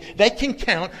 26,700 there. They can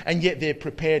count, and yet they're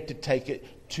prepared to take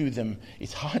it to them.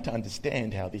 It's hard to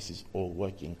understand how this is all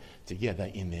working together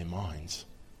in their minds.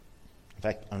 In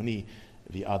fact, only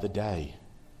the other day,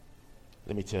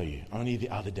 let me tell you, only the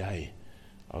other day,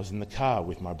 I was in the car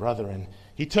with my brother, and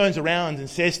he turns around and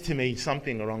says to me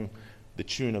something along the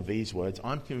tune of these words: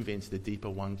 I'm convinced the deeper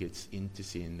one gets into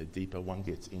sin, the deeper one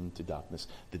gets into darkness,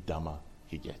 the dumber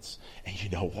he gets. And you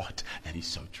know what? That is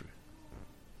so true.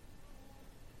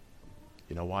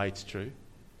 You know why it's true?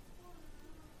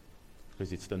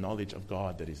 Because it's the knowledge of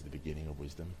God that is the beginning of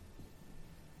wisdom.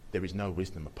 There is no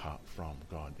wisdom apart from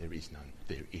God. There is none.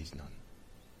 There is none.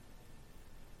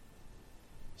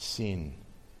 Sin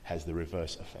has the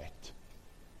reverse effect.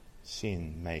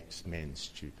 Sin makes men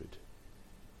stupid.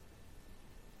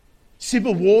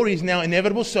 Civil war is now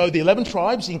inevitable, so the 11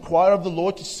 tribes inquire of the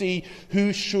Lord to see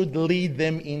who should lead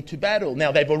them into battle.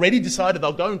 Now, they've already decided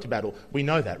they'll go into battle. We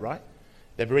know that, right?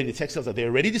 They've already, the text tells us, they've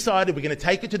already decided we're going to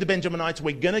take it to the Benjaminites,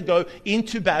 we're going to go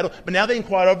into battle. But now they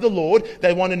inquire of the Lord.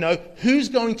 They want to know who's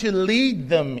going to lead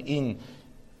them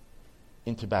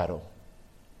into battle.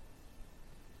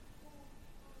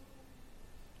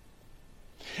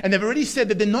 And they've already said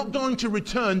that they're not going to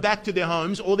return back to their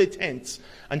homes or their tents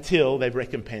until they've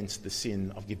recompensed the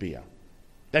sin of Gibeah.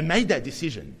 They made that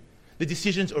decision. The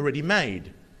decision's already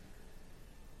made.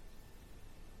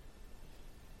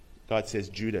 God says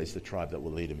Judah is the tribe that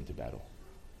will lead them into battle.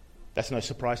 That's no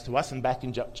surprise to us. And back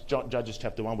in Judges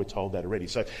chapter 1, we're told that already.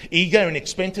 So eager and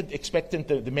expectant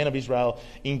the men of Israel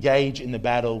engage in the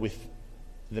battle with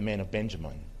the men of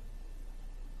Benjamin.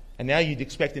 And now you'd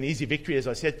expect an easy victory, as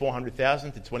I said,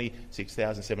 400,000 to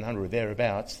 26,700 or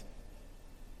thereabouts.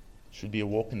 Should be a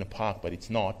walk in the park, but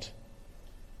it's not.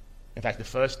 In fact, the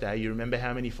first day, you remember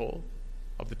how many fall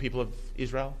of the people of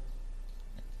Israel?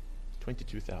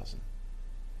 22,000.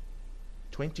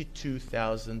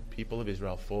 22,000 people of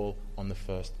Israel fall on the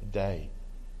first day.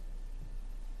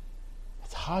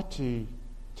 It's hard to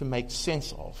make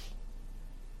sense of.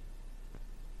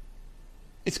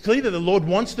 It's clear that the Lord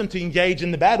wants them to engage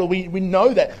in the battle. We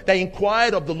know that. They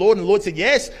inquired of the Lord, and the Lord said,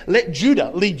 yes, let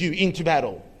Judah lead you into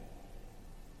battle.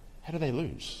 How do they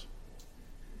lose?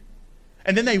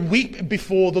 And then they weep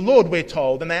before the Lord, we're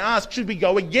told, and they ask, should we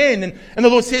go again? And the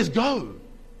Lord says, go.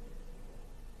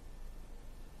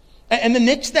 And the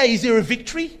next day, is there a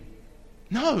victory?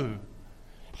 No.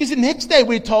 Because the next day,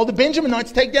 we're told, the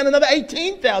Benjaminites take down another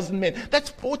 18,000 men.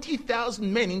 That's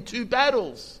 40,000 men in 2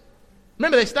 battles.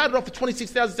 Remember, they started off with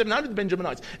 26,700, the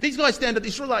Benjaminites. These guys the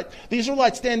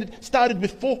Israelites started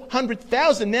with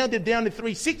 400,000. Now they're down to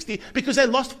 360 because they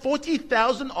lost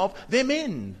 40,000 of their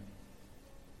men.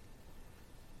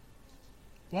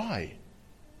 Why?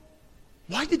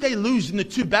 Why did they lose in the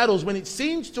 2 battles when it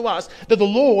seems to us that the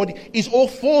Lord is all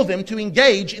for them to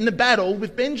engage in the battle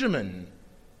with Benjamin?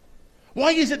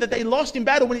 Why is it that they lost in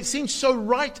battle when it seems so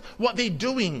right what they're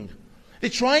doing? They're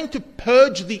trying to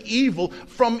purge the evil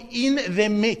from in their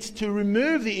midst, to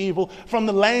remove the evil from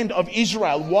the land of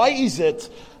Israel. Why is it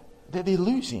that they're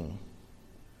losing?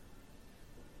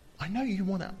 I know you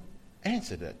want to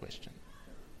answer that question.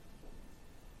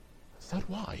 So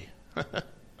why?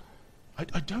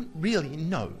 I don't really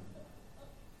know.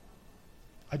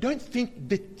 I don't think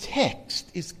the text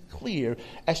is clear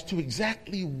as to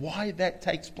exactly why that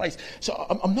takes place. So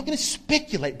I'm not going to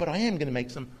speculate, but I am going to make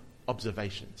some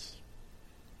observations.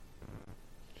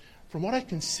 From what I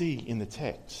can see in the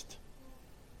text,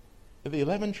 the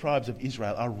 11 tribes of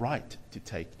Israel are right to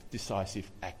take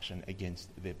decisive action against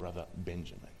their brother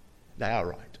Benjamin. They are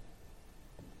right.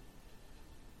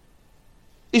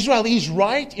 Israel is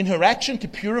right in her action to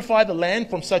purify the land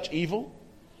from such evil.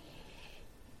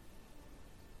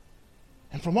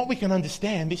 And from what we can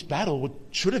understand, this battle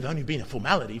should have only been a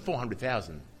formality,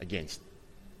 400,000 against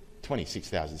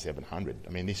 26,700. I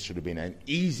mean, this should have been an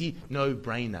easy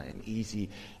no-brainer, an easy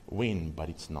win, but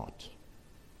it's not.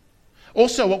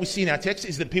 Also, what we see in our text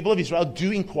is that people of Israel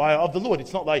do inquire of the Lord.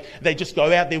 It's not like they just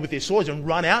go out there with their swords and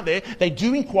run out there. They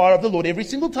do inquire of the Lord every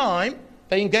single time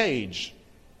they engage.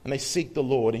 And they seek the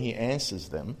Lord, and He answers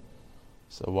them.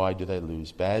 So why do they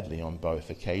lose badly on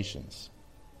both occasions?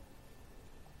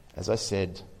 As I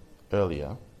said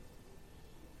earlier,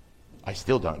 I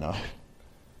still don't know,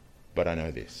 but I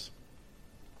know this.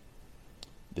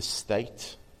 The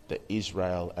state that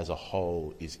Israel as a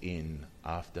whole is in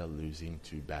after losing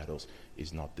 2 battles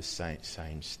is not the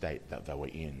same state that they were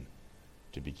in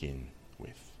to begin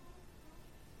with.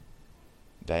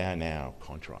 They are now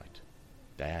contrite.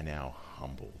 They are now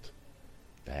humbled.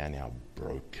 They are now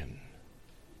broken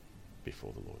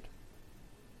before the Lord.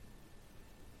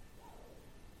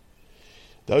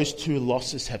 Those 2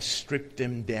 losses have stripped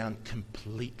them down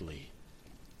completely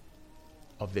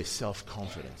of their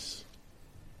self-confidence.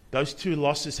 Those 2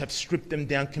 losses have stripped them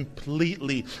down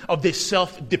completely of their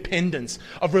self-dependence,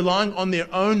 of relying on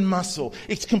their own muscle.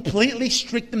 It's completely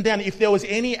stripped them down. If there was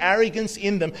any arrogance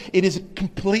in them, it has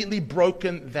completely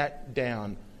broken that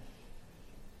down.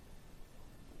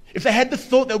 If they had the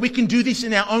thought that we can do this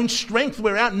in our own strength,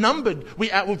 we're outnumbered.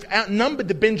 We've outnumbered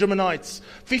the Benjaminites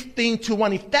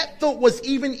 15-1. If that thought was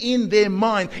even in their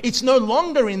mind, it's no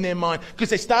longer in their mind because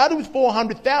they started with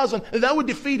 400,000 and they were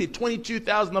defeated,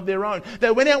 22,000 of their own. They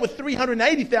went out with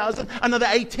 380,000, another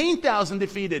 18,000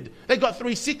 defeated. They got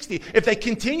 360. If they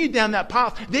continue down that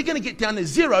path, they're going to get down to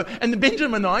 0 and the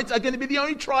Benjaminites are going to be the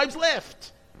only tribes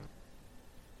left.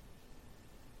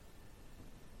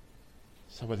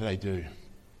 So what do?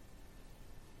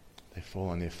 They fall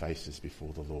on their faces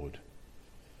before the Lord.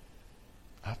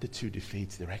 After 2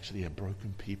 defeats, they're actually a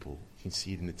broken people. You can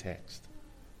see it in the text.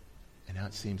 And now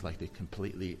it seems like they're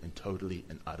completely and totally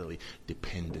and utterly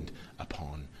dependent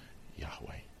upon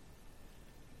Yahweh.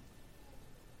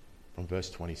 From verse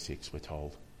 26, we're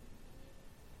told,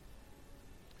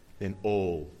 then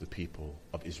all the people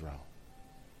of Israel,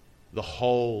 the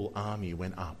whole army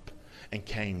went up and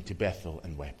came to Bethel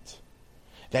and wept.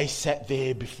 They sat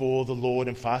there before the Lord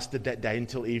and fasted that day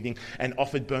until evening and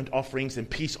offered burnt offerings and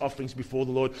peace offerings before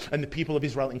the Lord. And the people of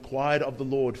Israel inquired of the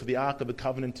Lord, for the ark of the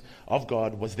covenant of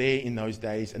God was there in those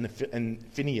days. And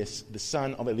Phinehas, the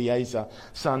son of Eleazar,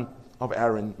 son of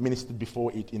Aaron, ministered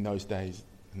before it in those days.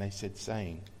 And they said,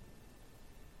 saying,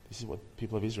 this is what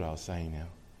people of Israel are saying now.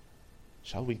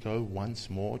 Shall we go once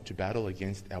more to battle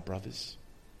against our brothers,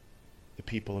 the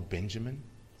people of Benjamin?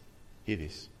 Hear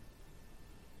this.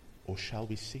 Or shall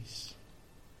we cease?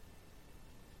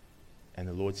 And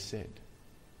the Lord said,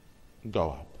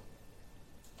 go up,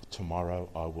 for tomorrow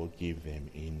I will give them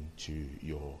into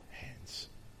your hands.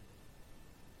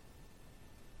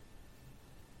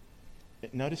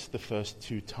 Notice the first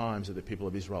 2 times that the people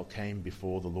of Israel came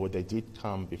before the Lord. They did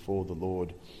come before the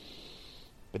Lord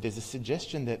But there's a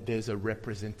suggestion that there's a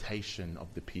representation of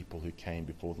the people who came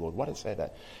before the Lord. Why do I say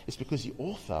that? It's because the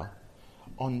author,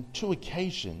 on 2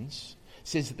 occasions,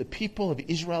 says that the people of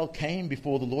Israel came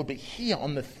before the Lord. But here,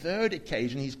 on the 3rd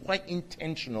occasion, he's quite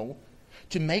intentional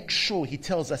to make sure he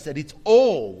tells us that it's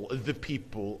all the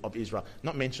people of Israel.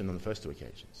 Not mentioned on the first 2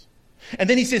 occasions. And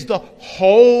then he says the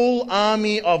whole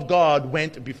army of God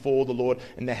went before the Lord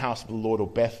in the house of the Lord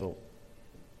of Bethel.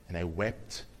 And they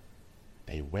wept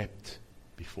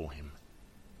before him.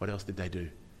 What else did they do?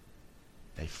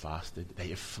 They fasted.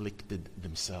 They afflicted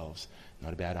themselves.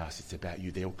 Not about us, it's about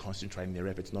you. They were concentrating their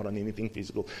efforts not on anything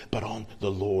physical, but on the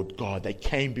Lord God. They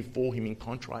came before him in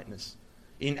contriteness,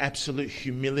 in absolute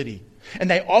humility. And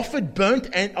they offered burnt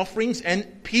offerings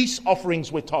and peace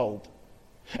offerings, we're told.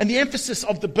 And the emphasis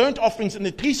of the burnt offerings and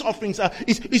the peace offerings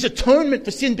is atonement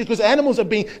for sin, because animals are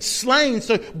being slain,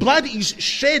 so blood is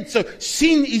shed, so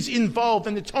sin is involved,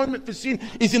 and atonement for sin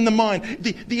is in the mind.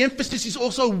 The emphasis is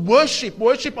also worship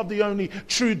of the only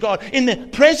true God, in the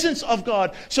presence of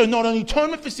God. So not only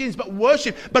atonement for sins, but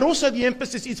worship, but also the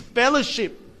emphasis is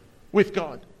fellowship with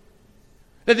God.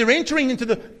 That they're entering into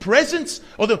the presence,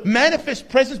 or the manifest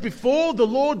presence before the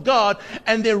Lord God,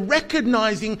 and they're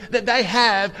recognizing that they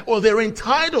have, or they're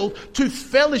entitled to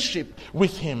fellowship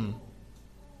with him.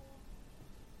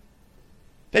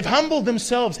 They've humbled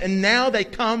themselves, and now they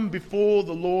come before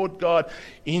the Lord God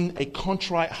in a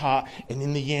contrite heart. And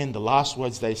in the end, the last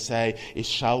words they say is,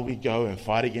 shall we go and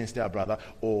fight against our brother,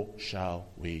 or shall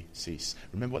we cease?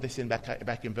 Remember what they said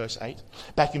back in verse 8?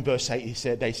 Back in verse 8,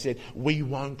 they said, we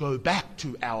won't go back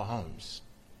to our homes.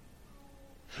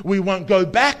 We won't go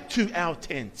back to our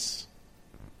tents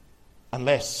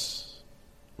unless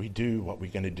we do what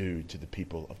we're going to do to the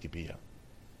people of Gibeah.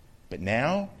 But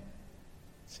now,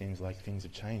 seems like things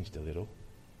have changed a little.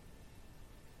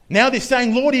 Now they're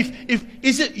saying, Lord, if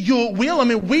is it your will? I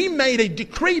mean, we made a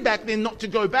decree back then not to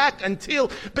go back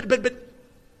until,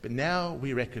 but now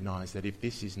we recognize that if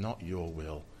this is not your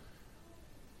will,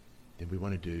 then we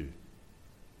want to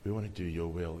do your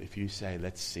will. If you say,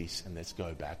 let's cease and let's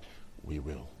go back, we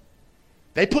will.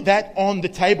 They put that on the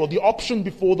table, the option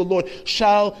before the Lord.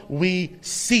 Shall we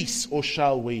cease or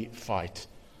shall we fight?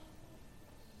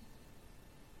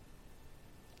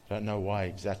 I don't know why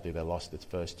exactly they lost its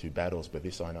first 2 battles, but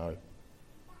this I know.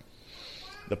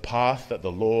 The path that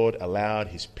the Lord allowed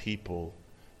his people,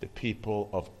 the people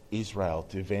of Israel,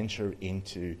 to venture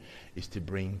into is to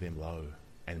bring them low,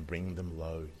 and bring them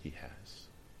low he has.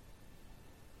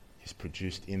 He's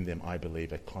produced in them, I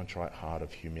believe, a contrite heart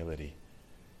of humility.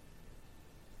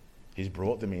 He's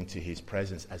brought them into his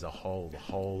presence as a whole, the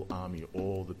whole army,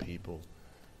 all the people,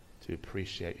 to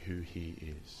appreciate who he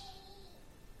is.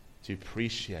 To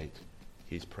appreciate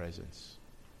his presence,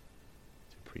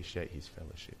 to appreciate his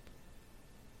fellowship.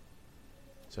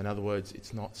 So in other words,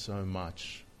 it's not so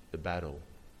much the battle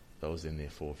that was in there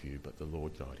for you, but the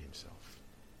Lord God himself.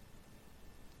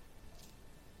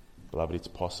 Beloved, it's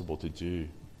possible to do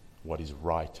what is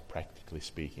right, practically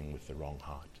speaking, with the wrong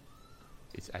heart.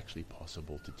 It's actually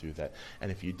possible to do that. And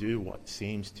if you do what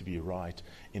seems to be right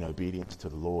in obedience to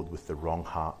the Lord with the wrong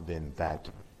heart, then that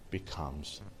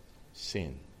becomes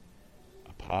sin.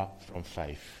 Apart from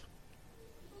faith.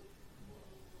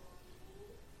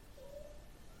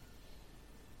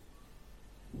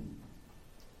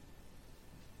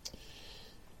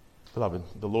 Beloved,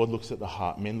 the Lord looks at the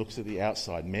heart. Man looks at the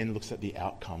outside. Man looks at the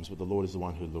outcomes, but the Lord is the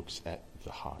one who looks at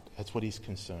the heart. That's what his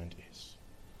concern is.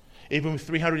 Even with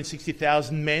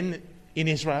 360,000 men in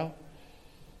Israel,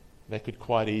 they could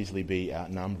quite easily be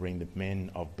outnumbering the men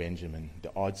of Benjamin.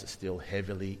 The odds are still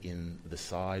heavily in the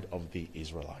side of the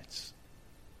Israelites.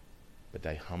 But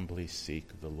they humbly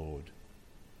seek the Lord.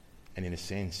 And in a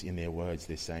sense, in their words,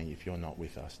 they're saying, if you're not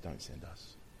with us, don't send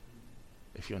us.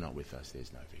 If you're not with us,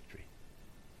 there's no victory.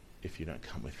 If you don't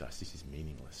come with us, this is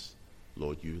meaningless.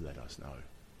 Lord, you let us know.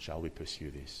 Shall we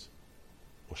pursue this?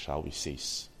 Or shall we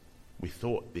cease? We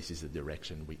thought this is the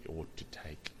direction we ought to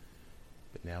take.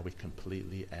 But now we're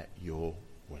completely at your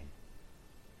whim.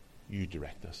 You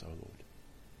direct us, O Lord.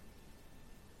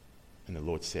 And the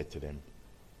Lord said to them,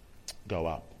 go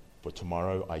up. For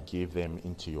tomorrow I give them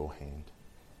into your hand.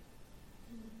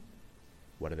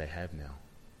 What do they have now?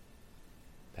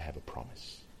 They have a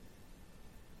promise.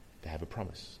 They have a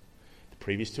promise. The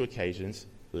previous 2 occasions,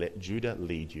 let Judah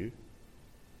lead you,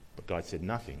 but God said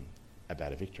nothing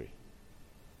about a victory.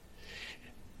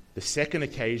 The second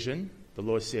occasion, the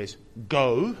Lord says,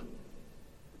 go,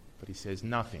 but he says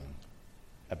nothing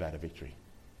about a victory.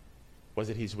 Was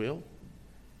it his will?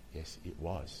 Yes, it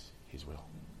was his will.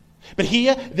 But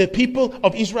here, the people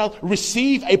of Israel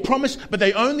receive a promise, but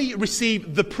they only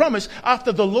receive the promise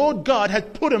after the Lord God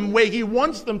had put them where He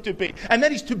wants them to be. And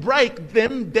that is to break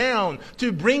them down,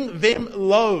 to bring them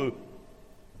low,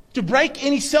 to break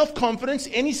any self-confidence,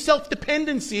 any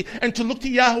self-dependency, and to look to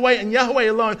Yahweh and Yahweh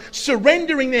alone,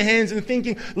 surrendering their hands and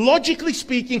thinking, logically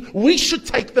speaking, we should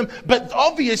take them, but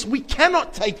obvious we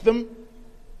cannot take them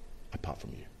apart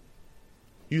from you.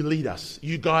 You lead us,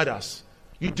 you guide us,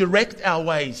 you direct our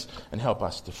ways and help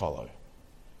us to follow.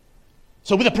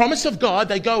 So with the promise of God,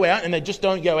 they go out, and they just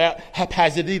don't go out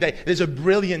haphazardly. There's a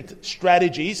brilliant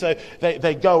strategy. So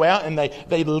they go out and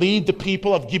they lead the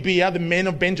people of Gibeah, the men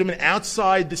of Benjamin,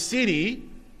 outside the city.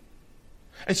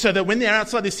 And so that when they're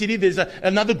outside the city, there's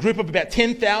another group of about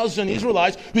 10,000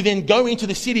 Israelites who then go into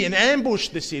the city and ambush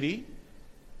the city.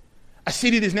 A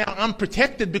city that is now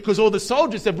unprotected because all the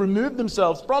soldiers have removed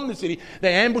themselves from the city.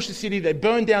 They ambush the city, they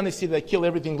burn down the city, they kill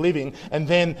everything living, and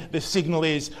then the signal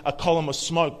is a column of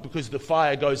smoke because the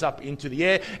fire goes up into the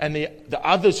air, and the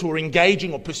others who are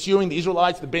engaging or pursuing the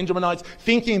Israelites, the Benjaminites,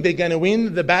 thinking they're going to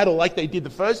win the battle like they did the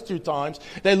first two times,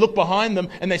 they look behind them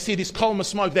and they see this column of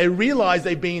smoke. They realize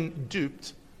they've been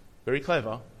duped. Very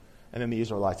clever. And then the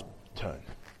Israelites turn.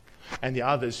 And the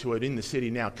others who are in the city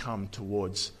now come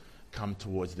towards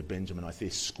the Benjaminites. They're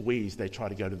squeezed. They try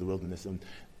to go to the wilderness, and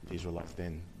the Israelites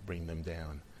then bring them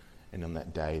down. And on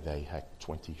that day, they had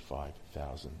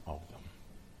 25,000 of them.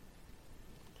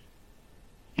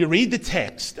 You read the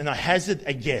text, and I hazard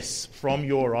a guess from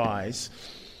your eyes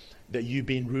that you've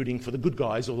been rooting for the good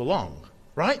guys all along,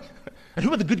 right? And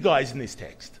who are the good guys in this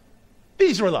text? The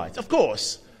Israelites, of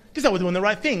course, because they were doing the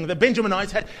right thing. The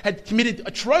Benjaminites had committed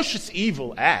atrocious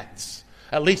evil acts.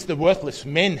 At least the worthless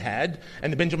men had,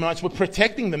 and the Benjaminites were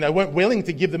protecting them. They weren't willing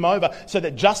to give them over so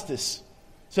that justice,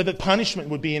 so that punishment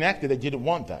would be enacted. They didn't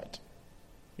want that.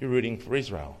 You're rooting for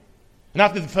Israel. And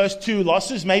after the first two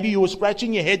losses, maybe you were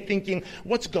scratching your head thinking,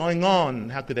 what's going on?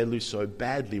 How could they lose so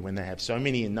badly when they have so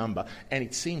many in number? And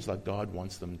it seems like God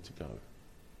wants them to go.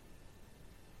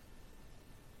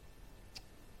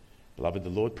 Beloved, the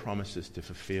Lord promises to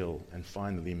fulfill and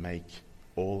finally make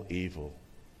all evil,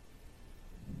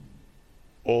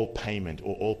 all payment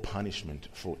or all punishment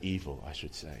for evil, I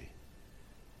should say.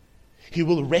 He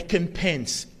will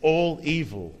recompense all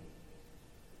evil.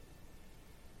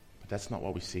 But that's not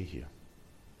what we see here.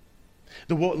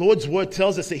 The Lord's word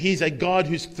tells us that He's a God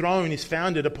whose throne is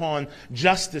founded upon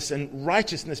justice and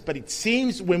righteousness. But it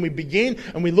seems when we begin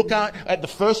and we look at the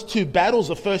first two battles,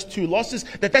 the first two losses,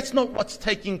 that that's not what's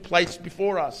taking place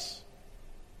before us.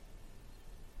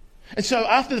 And so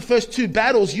after the first two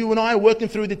battles, you and I are working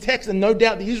through the text, and no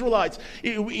doubt the Israelites,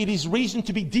 it is reason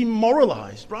to be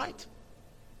demoralized, right?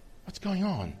 What's going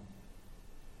on?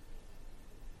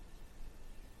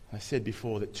 I said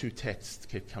before that two texts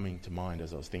kept coming to mind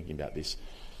as I was thinking about this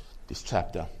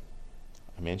chapter.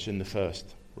 I mentioned the first,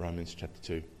 Romans chapter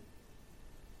 2. And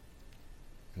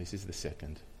this is the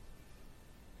second,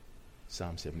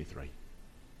 Psalm 73.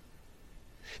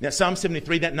 Now, Psalm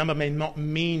 73, that number may not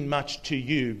mean much to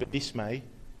you, but this may.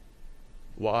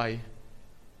 Why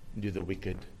do the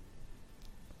wicked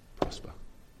prosper?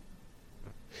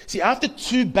 See, after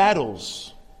two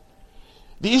battles,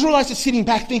 the Israelites are sitting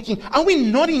back thinking, are we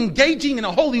not engaging in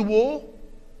a holy war?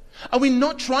 Are we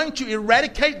not trying to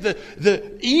eradicate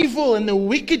the evil and the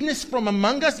wickedness from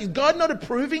among us? Is God not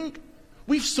approving?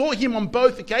 We've sought Him on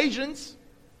both occasions.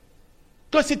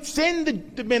 God said,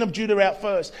 send the men of Judah out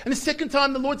first. And the second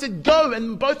time the Lord said, go.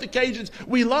 And on both occasions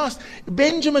we lost.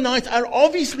 Benjaminites are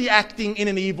obviously acting in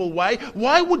an evil way.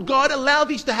 Why would God allow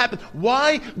this to happen?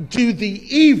 Why do the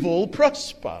evil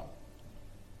prosper?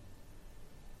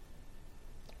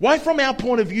 Why from our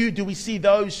point of view do we see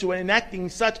those who are enacting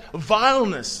such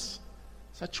vileness,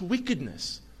 such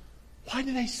wickedness? Why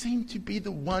do they seem to be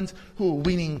the ones who are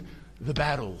winning the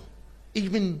battle?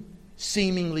 Even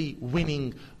seemingly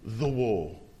winning the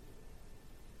war.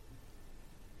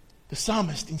 The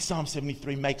psalmist in Psalm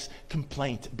 73 makes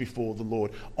complaint before the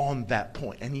Lord on that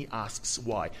point, and he asks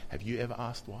why. Have you ever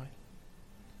asked why?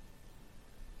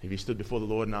 Have you stood before the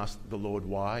Lord and asked the Lord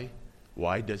why?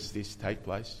 Why does this take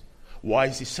place? Why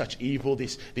is this such evil,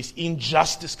 this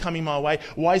injustice coming my way?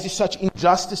 Why is there such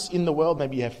injustice in the world?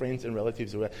 Maybe you have friends and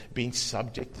relatives who are being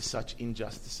subject to such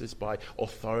injustices by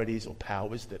authorities or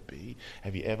powers that be.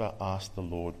 Have you ever asked the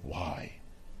Lord why?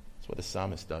 That's what the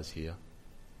psalmist does here.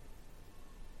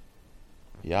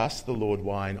 He asks the Lord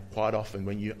why, and quite often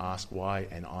when you ask why,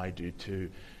 and I do too,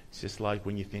 it's just like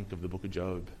when you think of the book of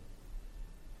Job.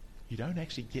 You don't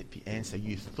actually get the answer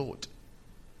you thought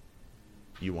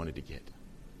you wanted to get.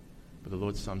 But the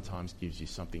Lord sometimes gives you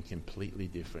something completely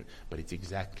different, but it's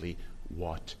exactly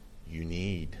what you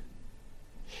need.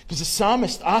 Because the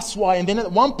psalmist asks why, and then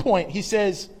at one point he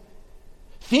says,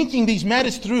 thinking these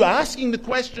matters through, asking the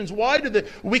questions, why do the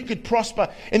wicked prosper?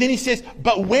 And then he says,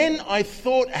 but when I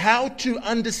thought how to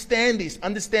understand this,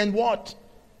 understand what?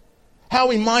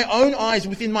 How in my own eyes,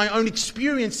 within my own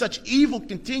experience, such evil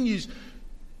continues,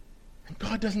 and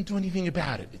God doesn't do anything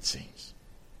about it, it seems.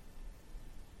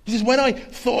 He says, when I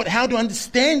thought how to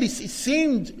understand this, it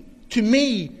seemed to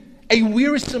me a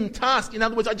wearisome task. In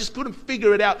other words, I just couldn't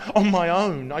figure it out on my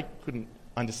own. I couldn't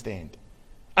understand.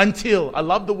 Until, I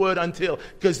love the word until,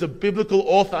 because the biblical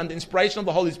author under inspiration of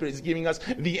the Holy Spirit is giving us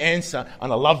the answer.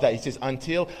 And I love that. He says,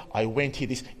 until I went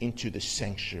into the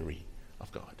sanctuary of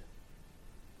God.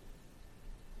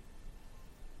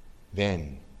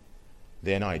 Then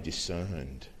I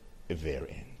discerned their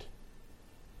end.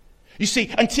 You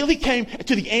see, until he came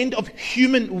to the end of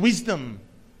human wisdom,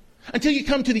 until you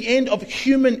come to the end of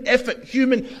human effort,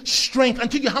 human strength,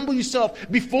 until you humble yourself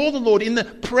before the Lord in the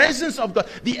presence of God,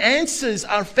 the answers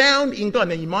are found in God.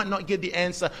 Now, you might not get the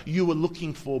answer you were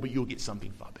looking for, but you'll get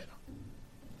something far better.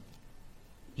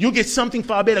 You'll get something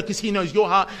far better because he knows your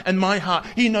heart and my heart.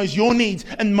 He knows your needs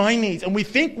and my needs. And we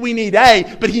think we need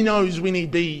A, but he knows we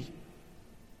need B.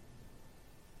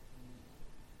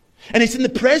 And it's in the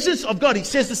presence of God. He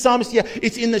says, the psalmist here,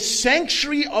 it's in the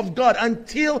sanctuary of God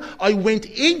until I went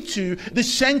into the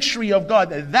sanctuary of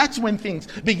God. That's when things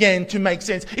began to make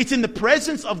sense. It's in the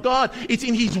presence of God. It's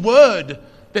in his word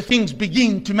that things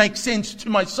begin to make sense to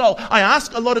my soul. I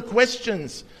ask a lot of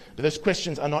questions, but those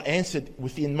questions are not answered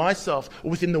within myself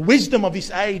or within the wisdom of this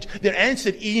age. They're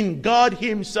answered in God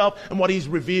himself and what he's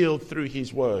revealed through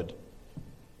his word.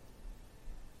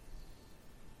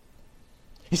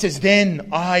 He says, then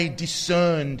I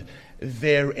discerned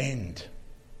their end.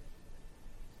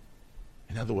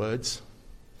 In other words,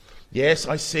 yes,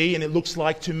 I see, and it looks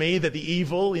like to me that the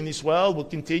evil in this world will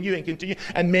continue and continue,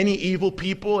 and many evil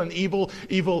people and evil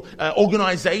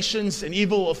organizations and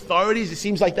evil authorities, it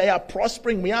seems like they are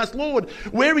prospering. We ask, Lord,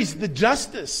 where is the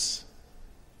justice?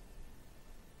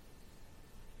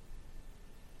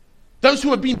 Those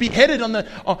who have been beheaded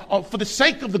for the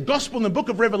sake of the gospel in the book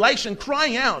of Revelation,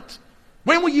 crying out,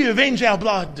 when will you avenge our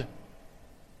blood?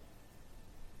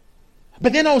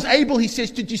 But then I was able, he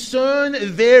says, to discern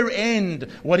their end.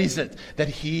 What is it?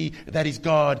 That is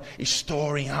God, is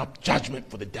storing up judgment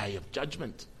for the day of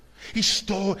judgment.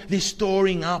 They're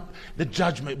storing up the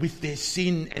judgment with their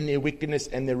sin and their wickedness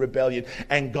and their rebellion.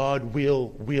 And God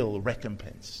will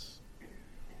recompense.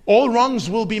 All wrongs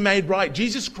will be made right.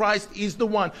 Jesus Christ is the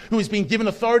one who has been given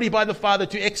authority by the Father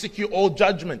to execute all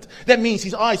judgment. That means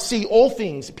his eyes see all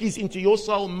things, pierce into your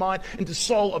soul and mind, into the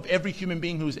soul of every human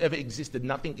being who has ever existed.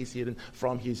 Nothing is hidden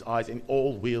from his eyes, and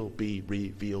all will be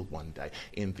revealed one day,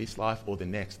 in this life or the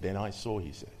next. Then I saw,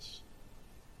 he says,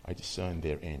 I discerned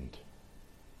their end.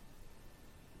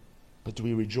 But do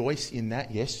we rejoice in that?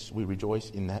 Yes, we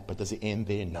rejoice in that. But does it end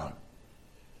there? No.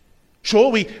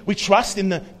 Sure, we trust in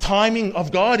the timing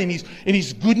of God, in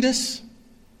his goodness.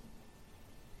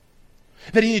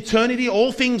 That in eternity,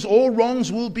 all things, all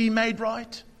wrongs will be made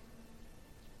right.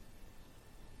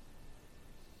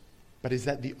 But is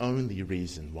that the only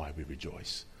reason why we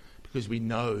rejoice? Because we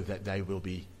know that they will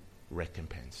be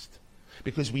recompensed.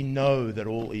 Because we know that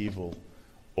all evil,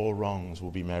 all wrongs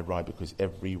will be made right, because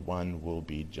everyone will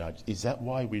be judged. Is that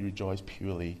why we rejoice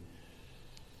purely?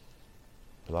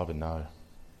 Beloved, no.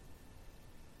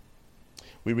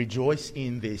 We rejoice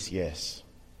in this, yes.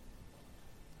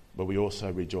 But we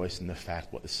also rejoice in the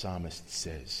fact what the psalmist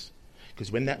says.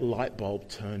 Because when that light bulb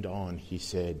turned on, he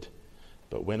said,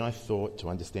 but when I thought to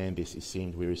understand this, it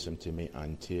seemed wearisome to me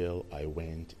until I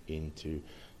went into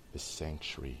the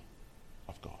sanctuary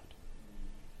of God.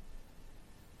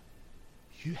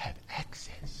 You have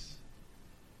access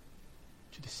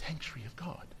to the sanctuary of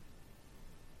God.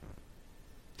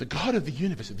 The God of the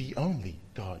universe, the only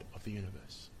God of the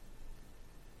universe,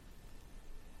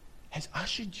 has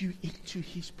ushered you into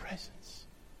his presence.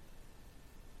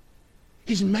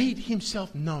 He's made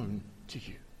himself known to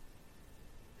you.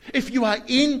 If you are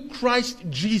in Christ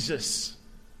Jesus,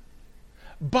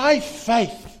 by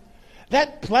faith,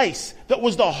 that place that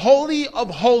was the Holy of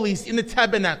Holies in the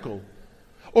tabernacle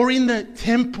or in the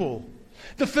temple,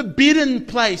 the forbidden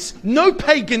place, no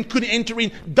pagan could enter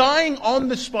in, dying on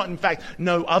the spot. In fact,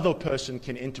 no other person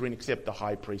can enter in except the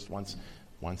high priest once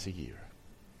a year.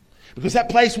 Because that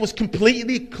place was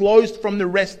completely closed from the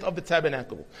rest of the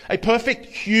tabernacle. A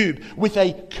perfect cube with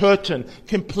a curtain,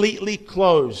 completely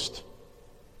closed.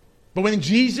 But when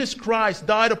Jesus Christ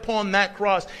died upon that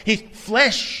cross, his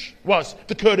flesh was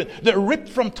the curtain that ripped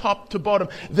from top to bottom.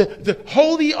 The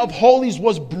Holy of Holies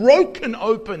was broken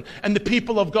open, and the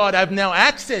people of God have now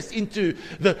access into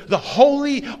the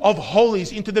Holy of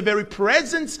Holies, into the very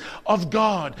presence of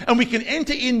God. And we can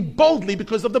enter in boldly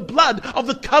because of the blood of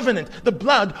the covenant, the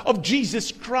blood of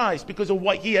Jesus Christ, because of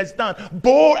what he has done.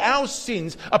 Bore our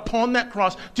sins upon that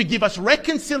cross to give us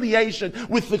reconciliation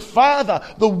with the Father,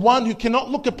 the one who cannot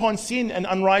look upon sin and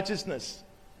unrighteousness.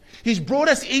 He's brought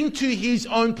us into his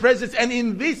own presence, and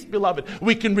in this, beloved,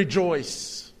 we can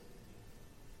rejoice.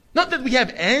 Not that we have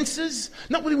answers,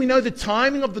 not that we know the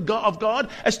timing of God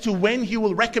as to when he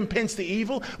will recompense the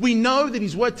evil. We know that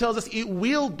his word tells us it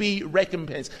will be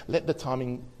recompensed. Let the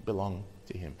timing belong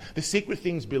to him. The secret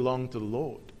things belong to the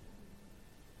Lord.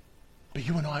 But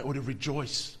you and I ought to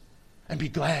rejoice and be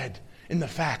glad in the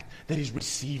fact that he's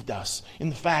received us, in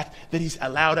the fact that he's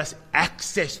allowed us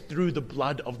access through the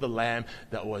blood of the Lamb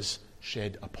that was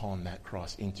shed upon that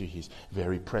cross into his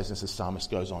very presence. The psalmist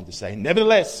goes on to say,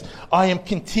 nevertheless, I am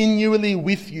continually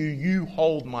with you. You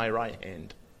hold my right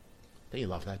hand. Don't you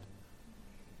love that?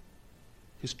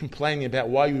 He's complaining about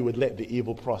why we would let the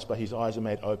evil prosper. His eyes are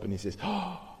made open. He says,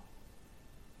 oh,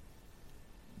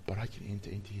 but I can enter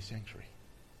into his sanctuary.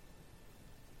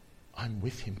 I'm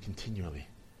with him continually.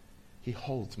 He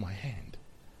holds my hand.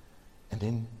 And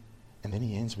then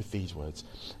he ends with these words.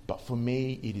 But for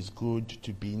me it is good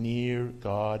to be near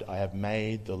God. I have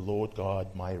made the Lord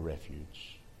God my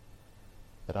refuge,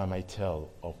 that I may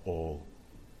tell of all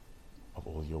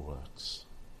your works.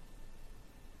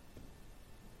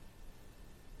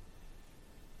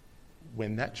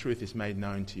 When that truth is made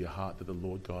known to your heart, that the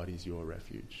Lord God is your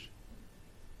refuge.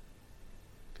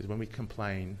 Because when we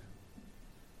complain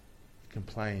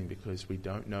because we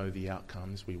don't know the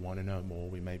outcomes. We want to know more.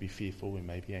 We may be fearful. We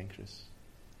may be anxious.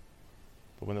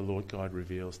 But when the Lord God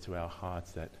reveals to our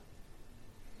hearts that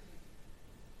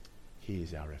he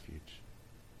is our refuge,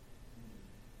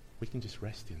 we can just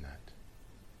rest in that.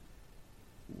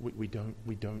 We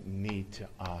don't need to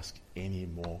ask any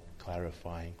more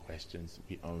clarifying questions.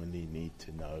 We only need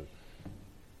to know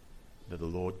that the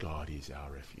Lord God is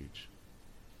our refuge.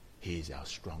 He is our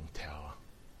strong tower.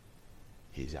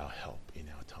 He is our help in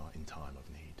time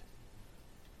of need.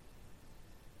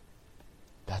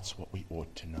 That's what we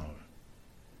ought to know.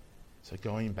 So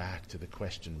going back to the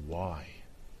question, why?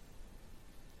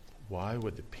 Why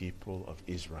were the people of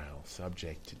Israel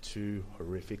subject to two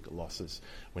horrific losses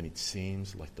when it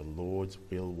seems like the Lord's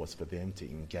will was for them to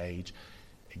engage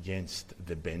against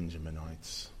the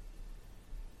Benjaminites?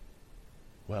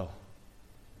 Well,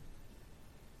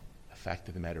 the fact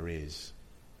of the matter is,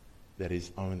 that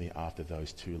is only after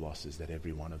those two losses that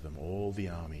every one of them, all the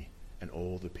army and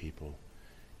all the people,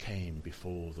 came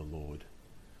before the Lord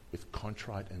with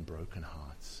contrite and broken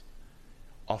hearts,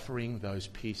 offering those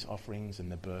peace offerings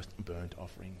and the burnt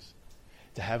offerings,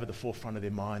 to have at the forefront of their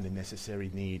mind the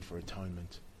necessary need for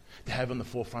atonement, to have on the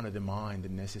forefront of their mind the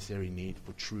necessary need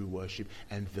for true worship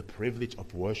and the privilege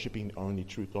of worshipping the only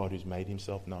true God who's made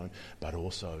himself known, but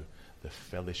also the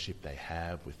fellowship they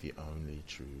have with the only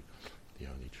true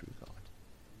God.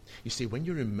 You see, when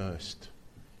you're immersed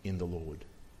in the Lord,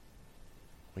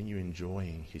 when you're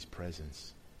enjoying his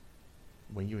presence,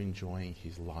 when you're enjoying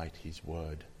his light, his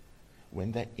word,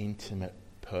 when that intimate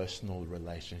personal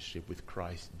relationship with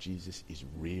Christ Jesus is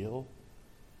real,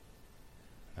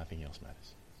 nothing else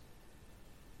matters.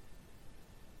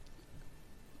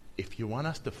 If you want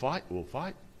us to fight, we'll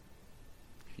fight.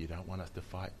 If you don't want us to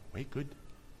fight, we're good.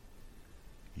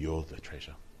 You're the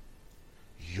treasure.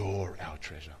 You're our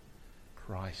treasure.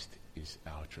 Christ is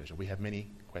our treasure. We have many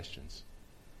questions.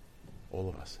 All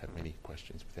of us have many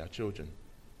questions with our children,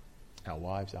 our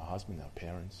wives, our husbands, our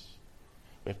parents.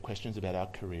 We have questions about our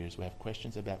careers. We have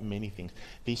questions about many things.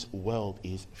 This world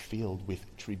is filled with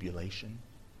tribulation.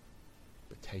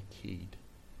 But take heed,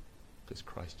 because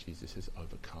Christ Jesus has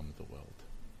overcome the world.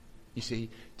 You see,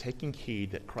 taking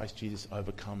heed that Christ Jesus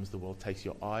overcomes the world takes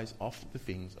your eyes off the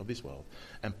things of this world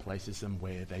and places them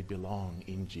where they belong,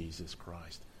 in Jesus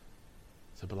Christ.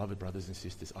 So, beloved brothers and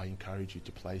sisters, I encourage you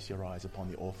to place your eyes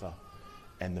upon the author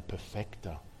and the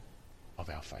perfecter of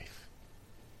our faith,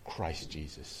 Christ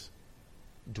Jesus.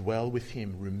 Dwell with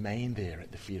him, remain there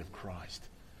at the feet of Christ.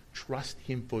 Trust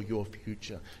him for your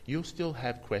future. You'll still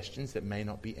have questions that may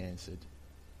not be answered,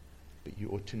 but you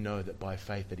ought to know that by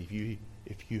faith, that if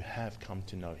you have come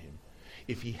to know him,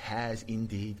 if he has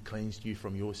indeed cleansed you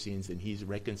from your sins and he's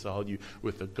reconciled you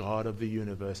with the God of the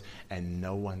universe, and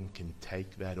no one can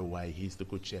take that away. He's the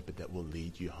good shepherd that will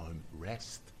lead you home.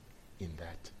 Rest in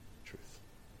that.